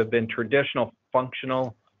what would have been traditional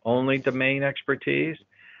functional only domain expertise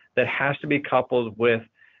that has to be coupled with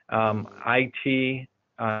IT,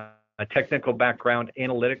 a technical background,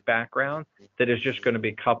 analytic background that is just going to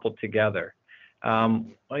be coupled together.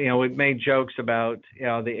 We've made jokes about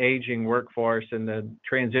the aging workforce and the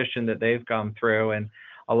transition that they've gone through, and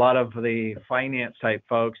a lot of the finance type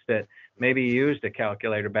folks that maybe used a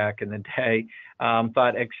calculator back in the day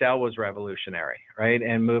thought Excel was revolutionary, right?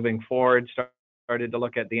 And moving forward, started to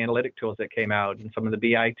look at the analytic tools that came out and some of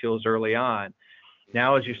the BI tools early on.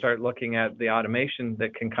 Now, as you start looking at the automation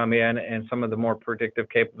that can come in and some of the more predictive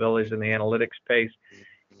capabilities in the analytics space,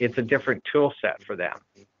 it's a different tool set for them.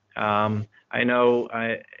 I know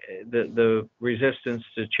the resistance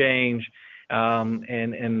to change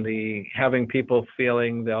and the having people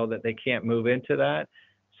feeling though that they can't move into that,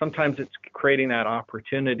 sometimes it's creating that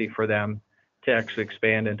opportunity for them to actually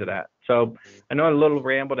expand into that. So I know I a little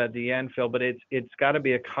rambled at the end, Phil, but it's got to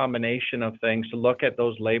be a combination of things to look at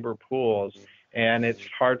those labor pools. And it's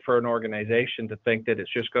hard for an organization to think that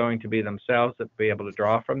it's just going to be themselves that be able to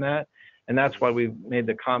draw from that. And that's why we've made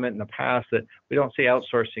the comment in the past that we don't see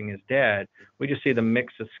outsourcing as dead. We just see the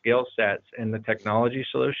mix of skill sets and the technology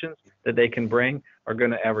solutions that they can bring are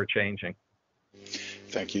going to ever changing.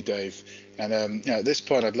 Thank you, Dave. And at this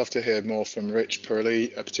point, I'd love to hear more from Rich Purley,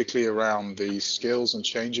 particularly around the skills and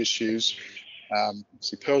change issues.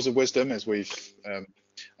 See, pearls of wisdom, as we've,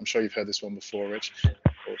 I'm sure you've heard this one before, Rich.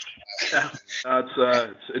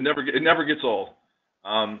 It never gets old.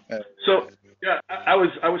 So yeah, I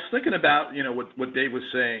was thinking about what Dave was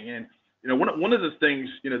saying, and one of the things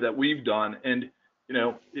that we've done, and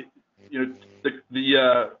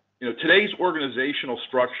today's organizational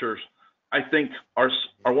structures, I think are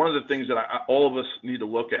one of the things that all of us need to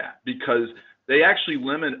look at, because they actually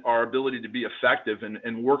limit our ability to be effective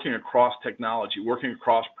in working across technology, working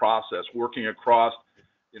across process, working across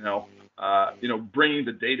bringing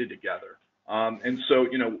the data together. And so,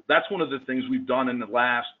 that's one of the things we've done in the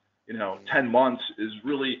last, 10 months is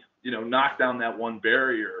really, knock down that one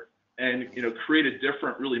barrier and, create a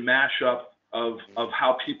different really mashup of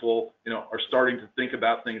how people, are starting to think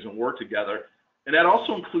about things and work together. And that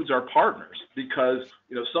also includes our partners, because,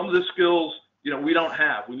 some of the skills we don't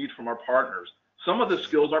have, we need from our partners. Some of the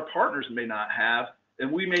skills our partners may not have,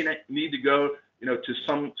 and we may need to go, to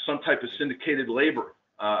some type of syndicated labor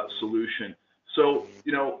solution. So,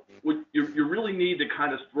 you really need to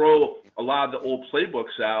kind of throw a lot of the old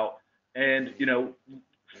playbooks out and,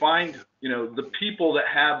 find, the people that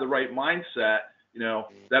have the right mindset,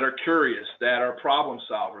 that are curious, that are problem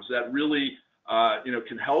solvers, that really,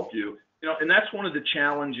 can help you. And that's one of the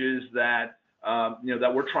challenges that,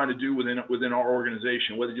 that we're trying to do within our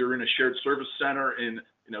organization, whether you're in a shared service center in,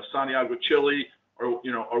 Santiago, Chile,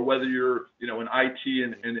 or whether you're, in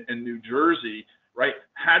IT in New Jersey, right?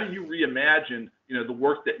 How do you reimagine, the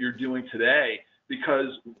work that you're doing today?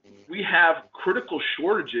 Because we have critical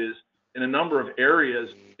shortages in a number of areas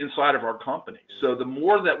inside of our company. So the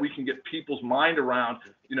more that we can get people's mind around,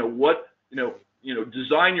 what,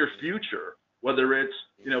 design your future, whether it's,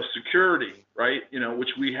 security, right? Which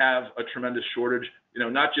we have a tremendous shortage,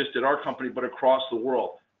 not just at our company, but across the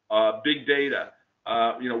world, big data,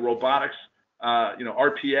 robotics,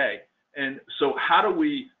 RPA. And so how do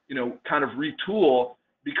we, kind of retool,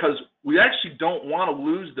 because we actually don't want to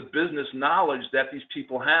lose the business knowledge that these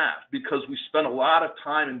people have, because we spend a lot of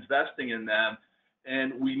time investing in them,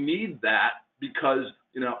 and we need that because,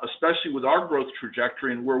 especially with our growth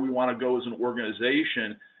trajectory and where we want to go as an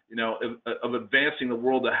organization, of advancing the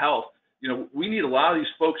world of health, we need a lot of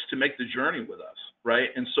these folks to make the journey with us, right?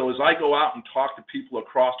 And so as I go out and talk to people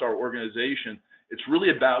across our organization, it's really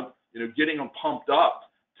about, getting them pumped up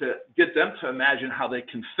to get them to imagine how they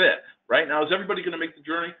can fit, right? Now, is everybody going to make the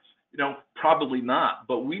journey? Probably not,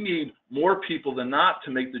 but we need more people than not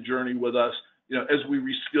to make the journey with us, as we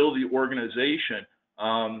reskill the organization.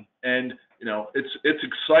 And, it's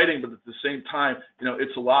exciting, but at the same time,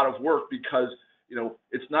 it's a lot of work because,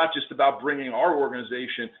 it's not just about bringing our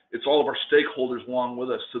organization, it's all of our stakeholders along with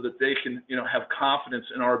us so that they can, have confidence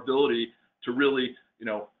in our ability to really,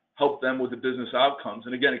 help them with the business outcomes.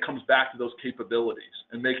 And again, it comes back to those capabilities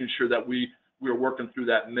and making sure that we are working through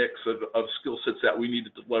that mix of skill sets that we need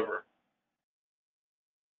to deliver.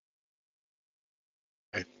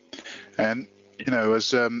 And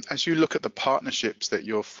as you look at the partnerships that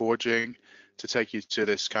you're forging to take you to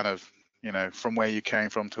this kind of, from where you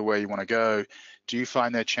came from to where you want to go, do you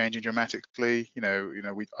find they're changing dramatically?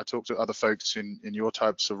 I talked to other folks in your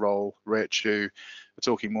types of role, Rich, who are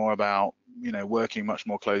talking more about, working much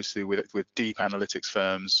more closely with deep analytics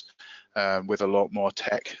firms, with a lot more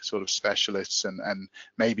tech sort of specialists, and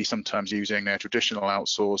maybe sometimes using their traditional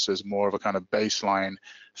outsource as more of a kind of baseline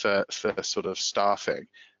for sort of staffing.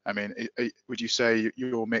 I mean, would you say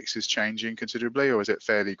your mix is changing considerably, or is it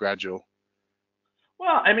fairly gradual?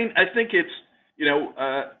 Well, I mean, I think it's,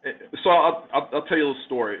 so I'll tell you a little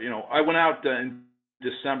story. I went out in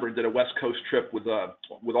December, did a West Coast trip with all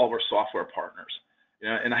of our software partners,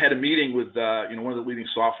 and I had a meeting with, one of the leading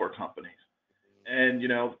software companies. And,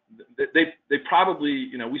 they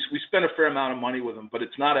probably, we spent a fair amount of money with them, but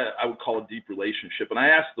it's not I would call a deep relationship. And I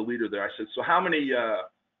asked the leader there, I said, so how many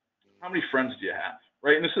friends do you have?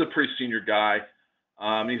 Right. And this is a pretty senior guy.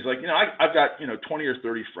 He's like, I've got, 20 or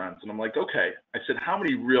 30 friends. And I'm like, okay. I said, how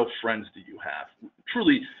many real friends do you have?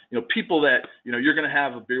 Truly, people that, you're going to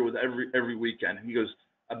have a beer with every weekend. And he goes,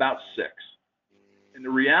 about 6. And the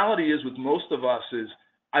reality is with most of us is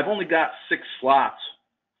I've only got 6 slots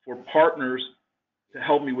for partners to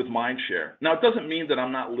help me with mindshare. Now, it doesn't mean that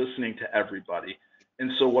I'm not listening to everybody. And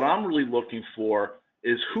so what I'm really looking for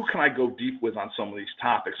is who can I go deep with on some of these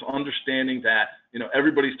topics, understanding that,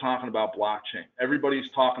 everybody's talking about blockchain, everybody's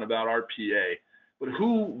talking about RPA, but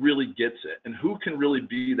who really gets it and who can really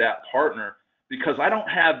be that partner? Because I don't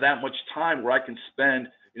have that much time where I can spend,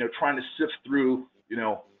 trying to sift through,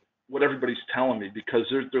 what everybody's telling me, because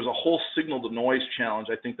there's a whole signal to noise challenge,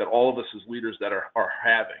 I think, that all of us as leaders that are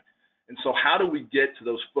having. And so how do we get to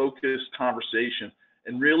those focused conversations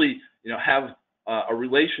and really, have a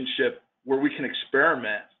relationship where we can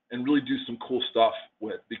experiment and really do some cool stuff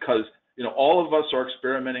with? Because, all of us are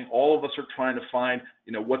experimenting, all of us are trying to find,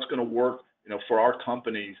 what's going to work, for our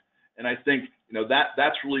companies. And I think,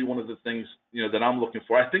 that's really one of the things, that I'm looking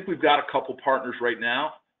for. I think we've got a couple partners right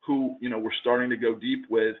now who, we're starting to go deep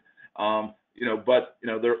with, but,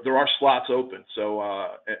 there are slots open. So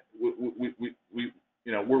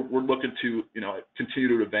we're looking to,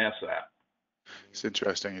 continue to advance that. It's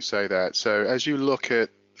interesting you say that. So as you look at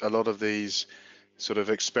a lot of these sort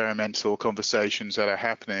of experimental conversations that are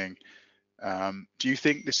happening, do you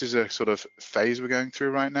think this is a sort of phase we're going through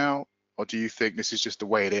right now, or do you think this is just the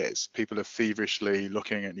way it is? People are feverishly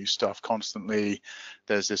looking at new stuff constantly.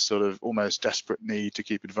 There's this sort of almost desperate need to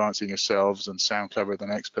keep advancing yourselves and sound clever than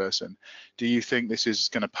the next person. Do you think this is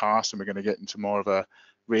going to pass and we're going to get into more of a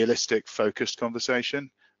realistic, focused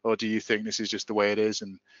conversation? Or do you think this is just the way it is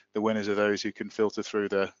and the winners are those who can filter through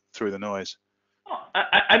the noise?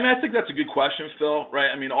 I mean, I think that's a good question, Phil,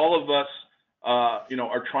 right? I mean, all of us,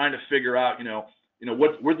 are trying to figure out,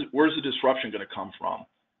 where's the disruption going to come from?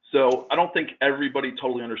 So I don't think everybody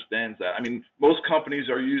totally understands that. I mean, most companies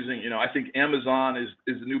are using, I think Amazon is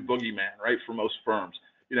the new boogeyman, right, for most firms.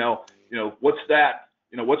 What's that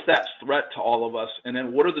threat to all of us? And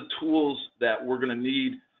then what are the tools that we're going to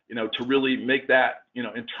need, to really make that,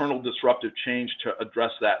 internal disruptive change to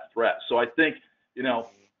address that threat? So I think,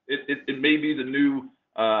 it may be the new,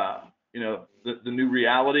 the new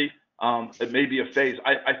reality. It may be a phase.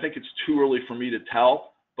 I think it's too early for me to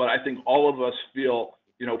tell, but I think all of us feel,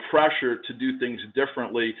 pressure to do things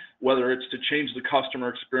differently, whether it's to change the customer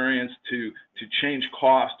experience, to change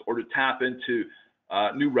cost, or to tap into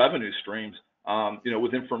new revenue streams,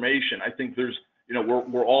 with information. I think there's,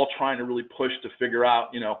 we're all trying to really push to figure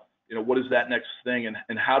out, what is that next thing,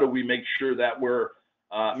 and how do we make sure that we're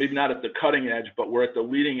maybe not at the cutting edge, but we're at the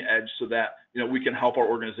leading edge, so that we can help our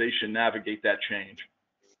organization navigate that change.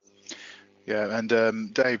 Yeah,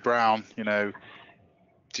 and Dave Brown,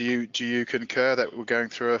 do you concur that we're going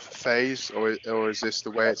through a phase, or is this the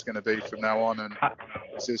way it's going to be from now on? And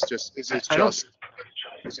is this just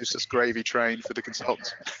gravy train for the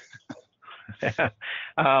consultants? I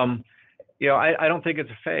don't think it's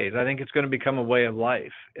a phase. I think it's going to become a way of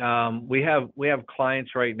life. We have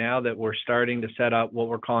clients right now that we're starting to set up what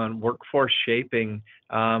we're calling workforce shaping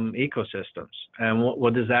ecosystems. And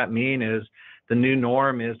what does that mean is the new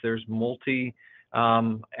norm is there's multi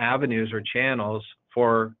avenues or channels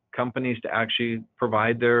for companies to actually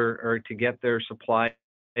provide or to get their supply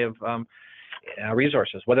of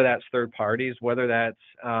resources, whether that's third parties, whether that's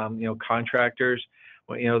contractors.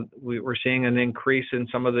 We're seeing an increase in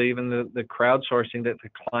some of even the crowdsourcing that the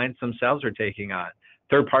clients themselves are taking on.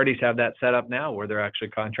 Third parties have that set up now where they're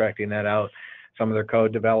actually contracting that out, some of their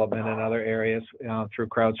code development and other areas through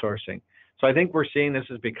crowdsourcing. So I think we're seeing this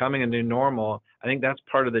as becoming a new normal. I think that's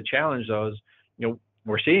part of the challenge, though, is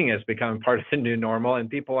we're seeing it as becoming part of the new normal, and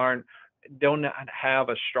people don't have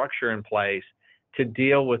a structure in place to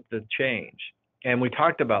deal with the change. And we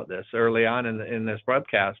talked about this early on in this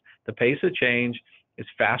broadcast. The pace of change is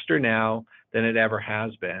faster now than it ever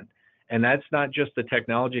has been. And that's not just the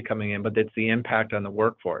technology coming in, but it's the impact on the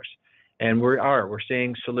workforce. And we're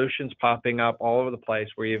seeing solutions popping up all over the place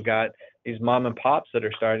where you've got these mom and pops that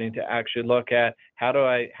are starting to actually look at how do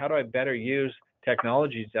I better use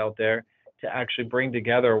technologies out there to actually bring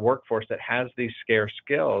together a workforce that has these scarce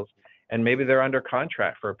skills, and maybe they're under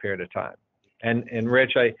contract for a period of time. And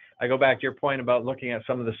Rich, I go back to your point about looking at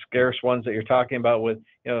some of the scarce ones that you're talking about with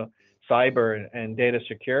cyber and data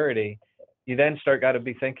security. You then got to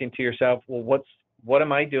be thinking to yourself, well, what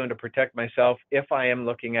am I doing to protect myself if I am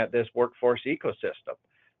looking at this workforce ecosystem,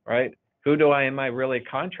 right? Who am I really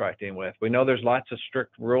contracting with? We know there's lots of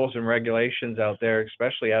strict rules and regulations out there,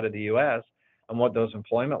 especially out of the US, on what those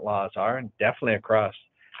employment laws are, and definitely across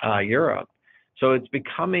Europe. So it's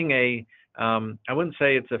becoming I wouldn't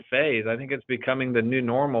say it's a phase. I think it's becoming the new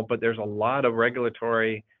normal, but there's a lot of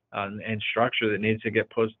regulatory and structure that needs to get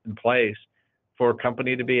put in place for a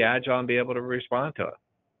company to be agile and be able to respond to it.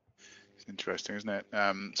 It's interesting, isn't it?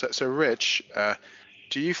 So Rich,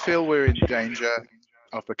 do you feel we're in danger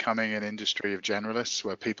of becoming an industry of generalists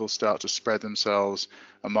where people start to spread themselves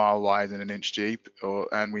a mile wide and an inch deep,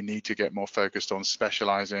 and we need to get more focused on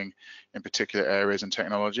specializing in particular areas and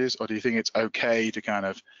technologies? Or do you think it's okay to kind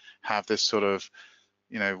of have this sort of,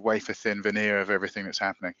 wafer thin veneer of everything that's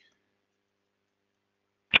happening?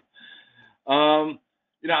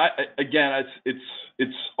 Again,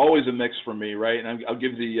 it's always a mix for me, right? And I'll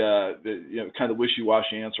give the kind of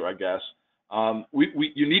wishy-washy answer, I guess.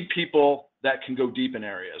 You need people that can go deep in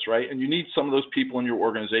areas, right? And you need some of those people in your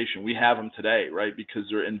organization. We have them today, right? Because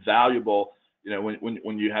they're invaluable,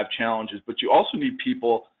 when you have challenges. But you also need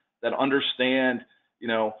people that understand,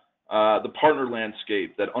 the partner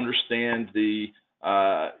landscape, that understand the,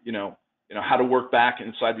 how to work back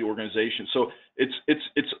inside the organization. So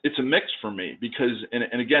it's a mix for me, because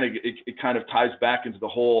and again, it kind of ties back into the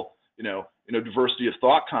whole diversity of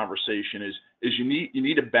thought conversation. Is you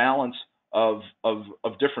need a balance of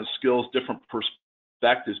different skills, different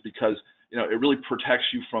perspectives, because it really protects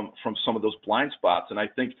you from some of those blind spots. And I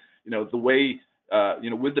think the way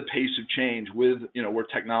with the pace of change, with where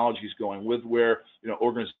technology is going, with where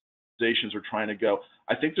organizations are trying to go,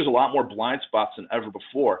 I think there's a lot more blind spots than ever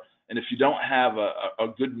before. And if you don't have a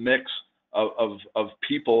good mix of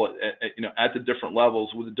people at the different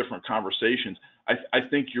levels with the different conversations, I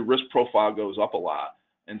think your risk profile goes up a lot.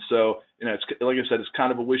 And so, it's like I said, it's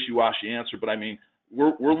kind of a wishy-washy answer, but I mean,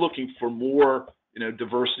 we're looking for more,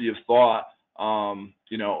 diversity of thought,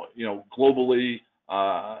 globally,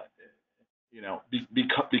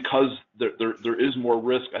 because there is more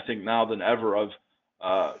risk, I think, now than ever of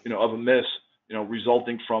a miss,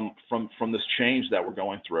 resulting from this change that we're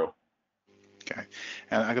going through. Okay,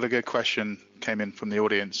 and I got a good question came in from the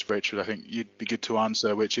audience, Richard. I think you'd be good to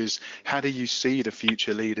answer, which is, how do you see the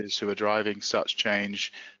future leaders who are driving such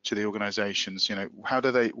change to the organizations?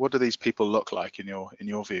 What do these people look like in your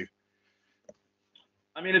view?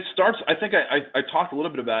 I mean, it starts. I think I talked a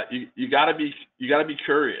little bit about it. You got to be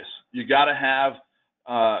curious. You got to have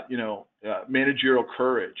managerial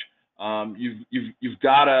courage. You've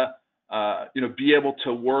got to be able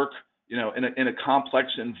to work in a complex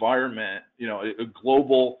environment, a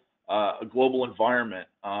global environment.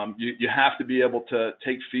 You have to be able to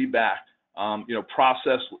take feedback,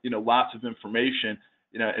 process lots of information,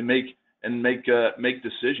 and make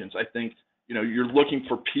decisions. I think you're looking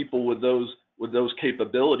for people with those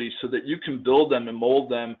capabilities so that you can build them and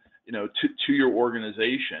mold them to your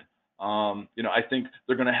organization. I think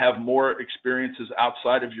they're going to have more experiences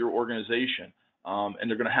outside of your organization, and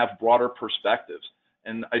they're going to have broader perspectives.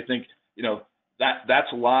 And I think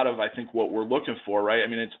that's a lot of, I think, what we're looking for, right? I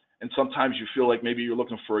mean, and sometimes you feel like maybe you're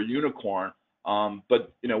looking for a unicorn,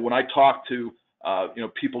 but when I talk to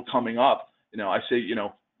people coming up, I say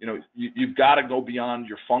you've got to go beyond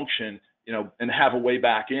your function, and have a way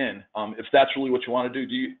back in. If that's really what you want to do,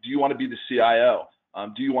 do you want to be the CIO?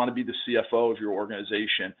 Do you want to be the CFO of your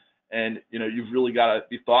organization? And you've really got to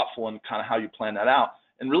be thoughtful in kind of how you plan that out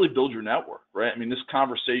and really build your network, right? I mean, this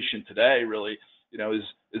conversation today really, is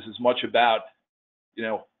as much about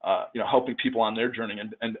helping people on their journey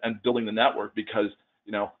and building the network, because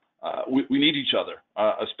we need each other,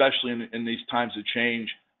 especially in these times of change,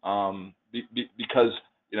 because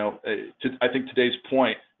I think today's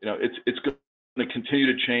point, it's going to continue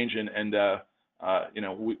to change, and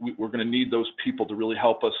we're going to need those people to really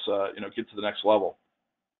help us get to the next level.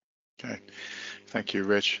 Okay, thank you,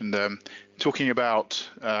 Rich. And talking about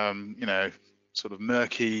sort of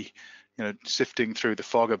murky, sifting through the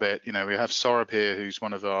fog a bit, we have Saurabh here, who's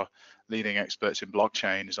one of our leading experts in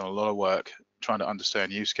blockchain. He's done a lot of work trying to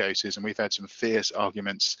understand use cases, and we've had some fierce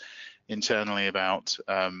arguments internally about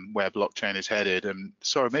where blockchain is headed. And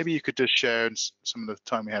Saurabh, maybe you could just share, in some of the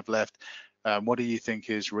time we have left, what do you think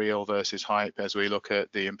is real versus hype as we look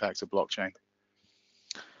at the impacts of blockchain?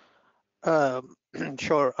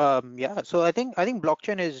 Sure. Yeah. So I think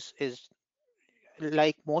blockchain is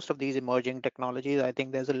like most of these emerging technologies. I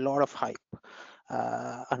think there's a lot of hype.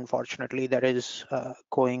 Unfortunately, that is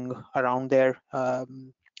going around there.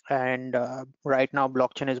 And right now,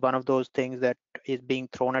 blockchain is one of those things that is being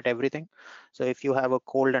thrown at everything. So if you have a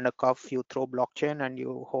cold and a cough, you throw blockchain and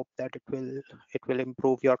you hope that it will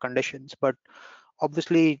improve your conditions. But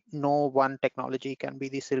obviously, no one technology can be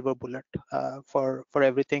the silver bullet for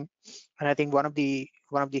everything. And I think one of the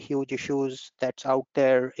huge issues that's out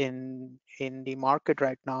there in the market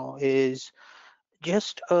right now is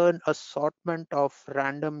just an assortment of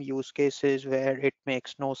random use cases where it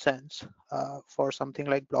makes no sense for something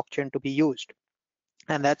like blockchain to be used.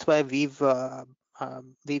 And that's why we've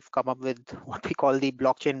come up with what we call the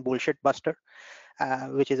blockchain bullshit buster,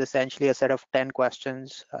 which is essentially a set of 10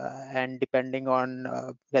 questions, and depending on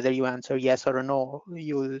whether you answer yes or no,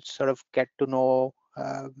 you'll sort of get to know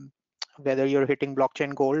whether you're hitting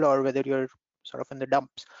blockchain gold or whether you're sort of in the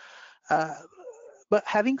dumps. But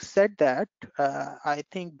having said that, I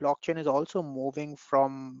think blockchain is also moving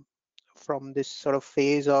from this sort of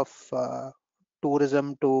phase of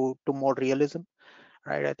tourism to more realism,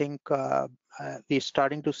 right? I think we're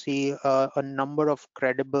starting to see a number of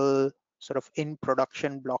credible sort of in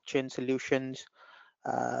production blockchain solutions.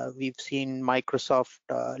 We've seen Microsoft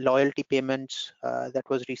loyalty payments that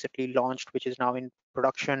was recently launched, which is now in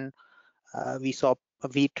production. We saw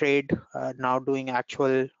VTrade now doing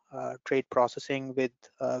actual trade processing with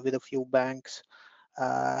a few banks,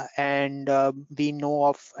 and we know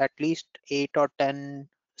of at least 8 or 10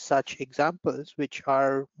 such examples which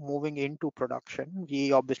are moving into production.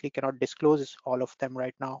 We obviously cannot disclose all of them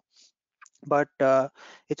right now, but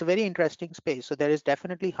it's a very interesting space. So there is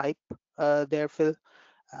definitely hype there, Phil.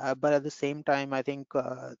 But at the same time, I think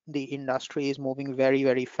the industry is moving very,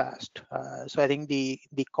 very fast. So I think the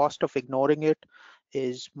cost of ignoring it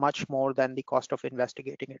is much more than the cost of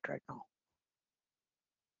investigating it right now.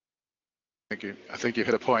 Thank you. I think you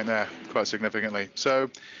hit a point there quite significantly. So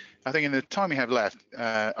I think in the time we have left,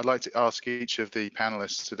 I'd like to ask each of the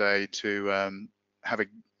panelists today to have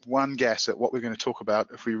one guess at what we're going to talk about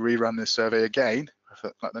if we rerun this survey again,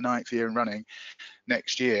 for like the 9th year in running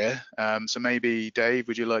next year. So maybe Dave,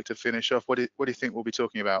 would you like to finish off? What do you think we'll be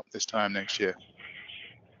talking about this time next year?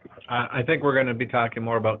 I think we're going to be talking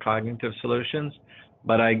more about cognitive solutions,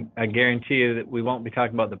 but I guarantee you that we won't be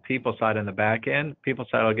talking about the people side and the back end. People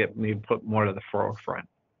side will get me put more to the forefront.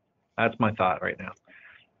 That's my thought right now.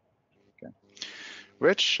 Okay.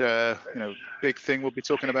 Rich, big thing we'll be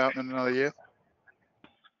talking about in another year.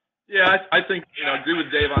 Yeah, I think, agree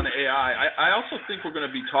with Dave on the AI. I also think we're going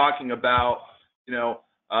to be talking about,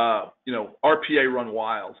 RPA run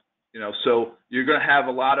wild. So you're going to have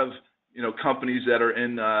a lot of, companies that are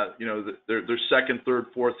in, their second, third,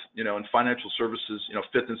 fourth, in financial services,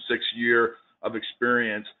 5th and 6th year of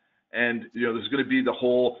experience. And, there's going to be the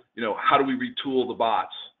whole, how do we retool the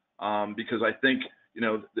bots? Because I think,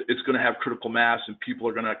 it's going to have critical mass and people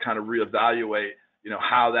are going to kind of reevaluate,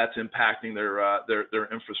 how that's impacting their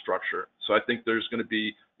infrastructure. So I think there's going to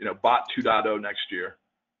be, bot 2.0 next year.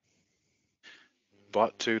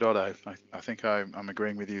 Bot 2.0. I think I'm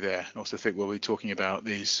agreeing with you there. I also think we'll be talking about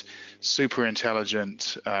these super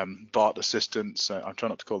intelligent bot assistants. I'm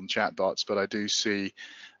trying not to call them chat bots, but I do see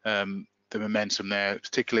the momentum there,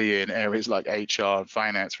 particularly in areas like HR and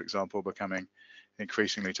finance, for example, becoming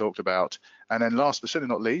increasingly talked about. And then last but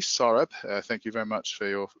certainly not least, Saurabh, thank you very much for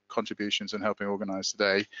your contributions and helping organize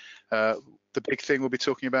today. The big thing we'll be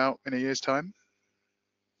talking about in a year's time?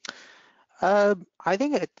 I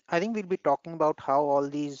think we'll be talking about how all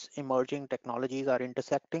these emerging technologies are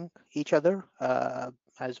intersecting each other,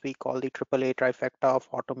 as we call the AAA trifecta of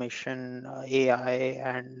automation, AI,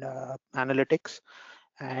 and analytics,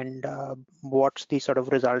 and what's the sort of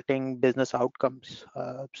resulting business outcomes.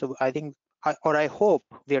 So I think, I hope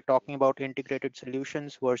we are talking about integrated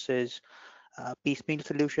solutions versus piecemeal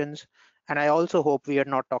solutions, and I also hope we are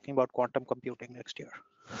not talking about quantum computing next year.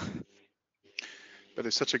 But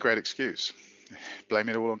it's such a great excuse. Blame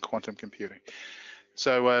it all on quantum computing.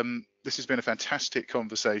 So this has been a fantastic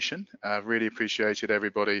conversation. I've really appreciated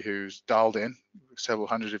everybody who's dialed in. Several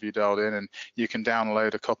hundred of you dialed in, and you can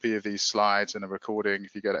download a copy of these slides and a recording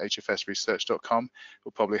if you go to hfsresearch.com.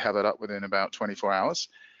 We'll probably have it up within about 24 hours.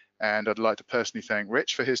 And I'd like to personally thank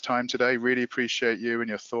Rich for his time today. Really appreciate you and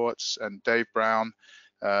your thoughts, and Dave Brown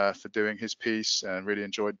for doing his piece, and really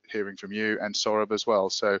enjoyed hearing from you, and Saurabh as well.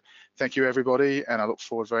 So thank you, everybody, and I look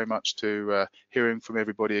forward very much to hearing from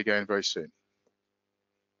everybody again very soon.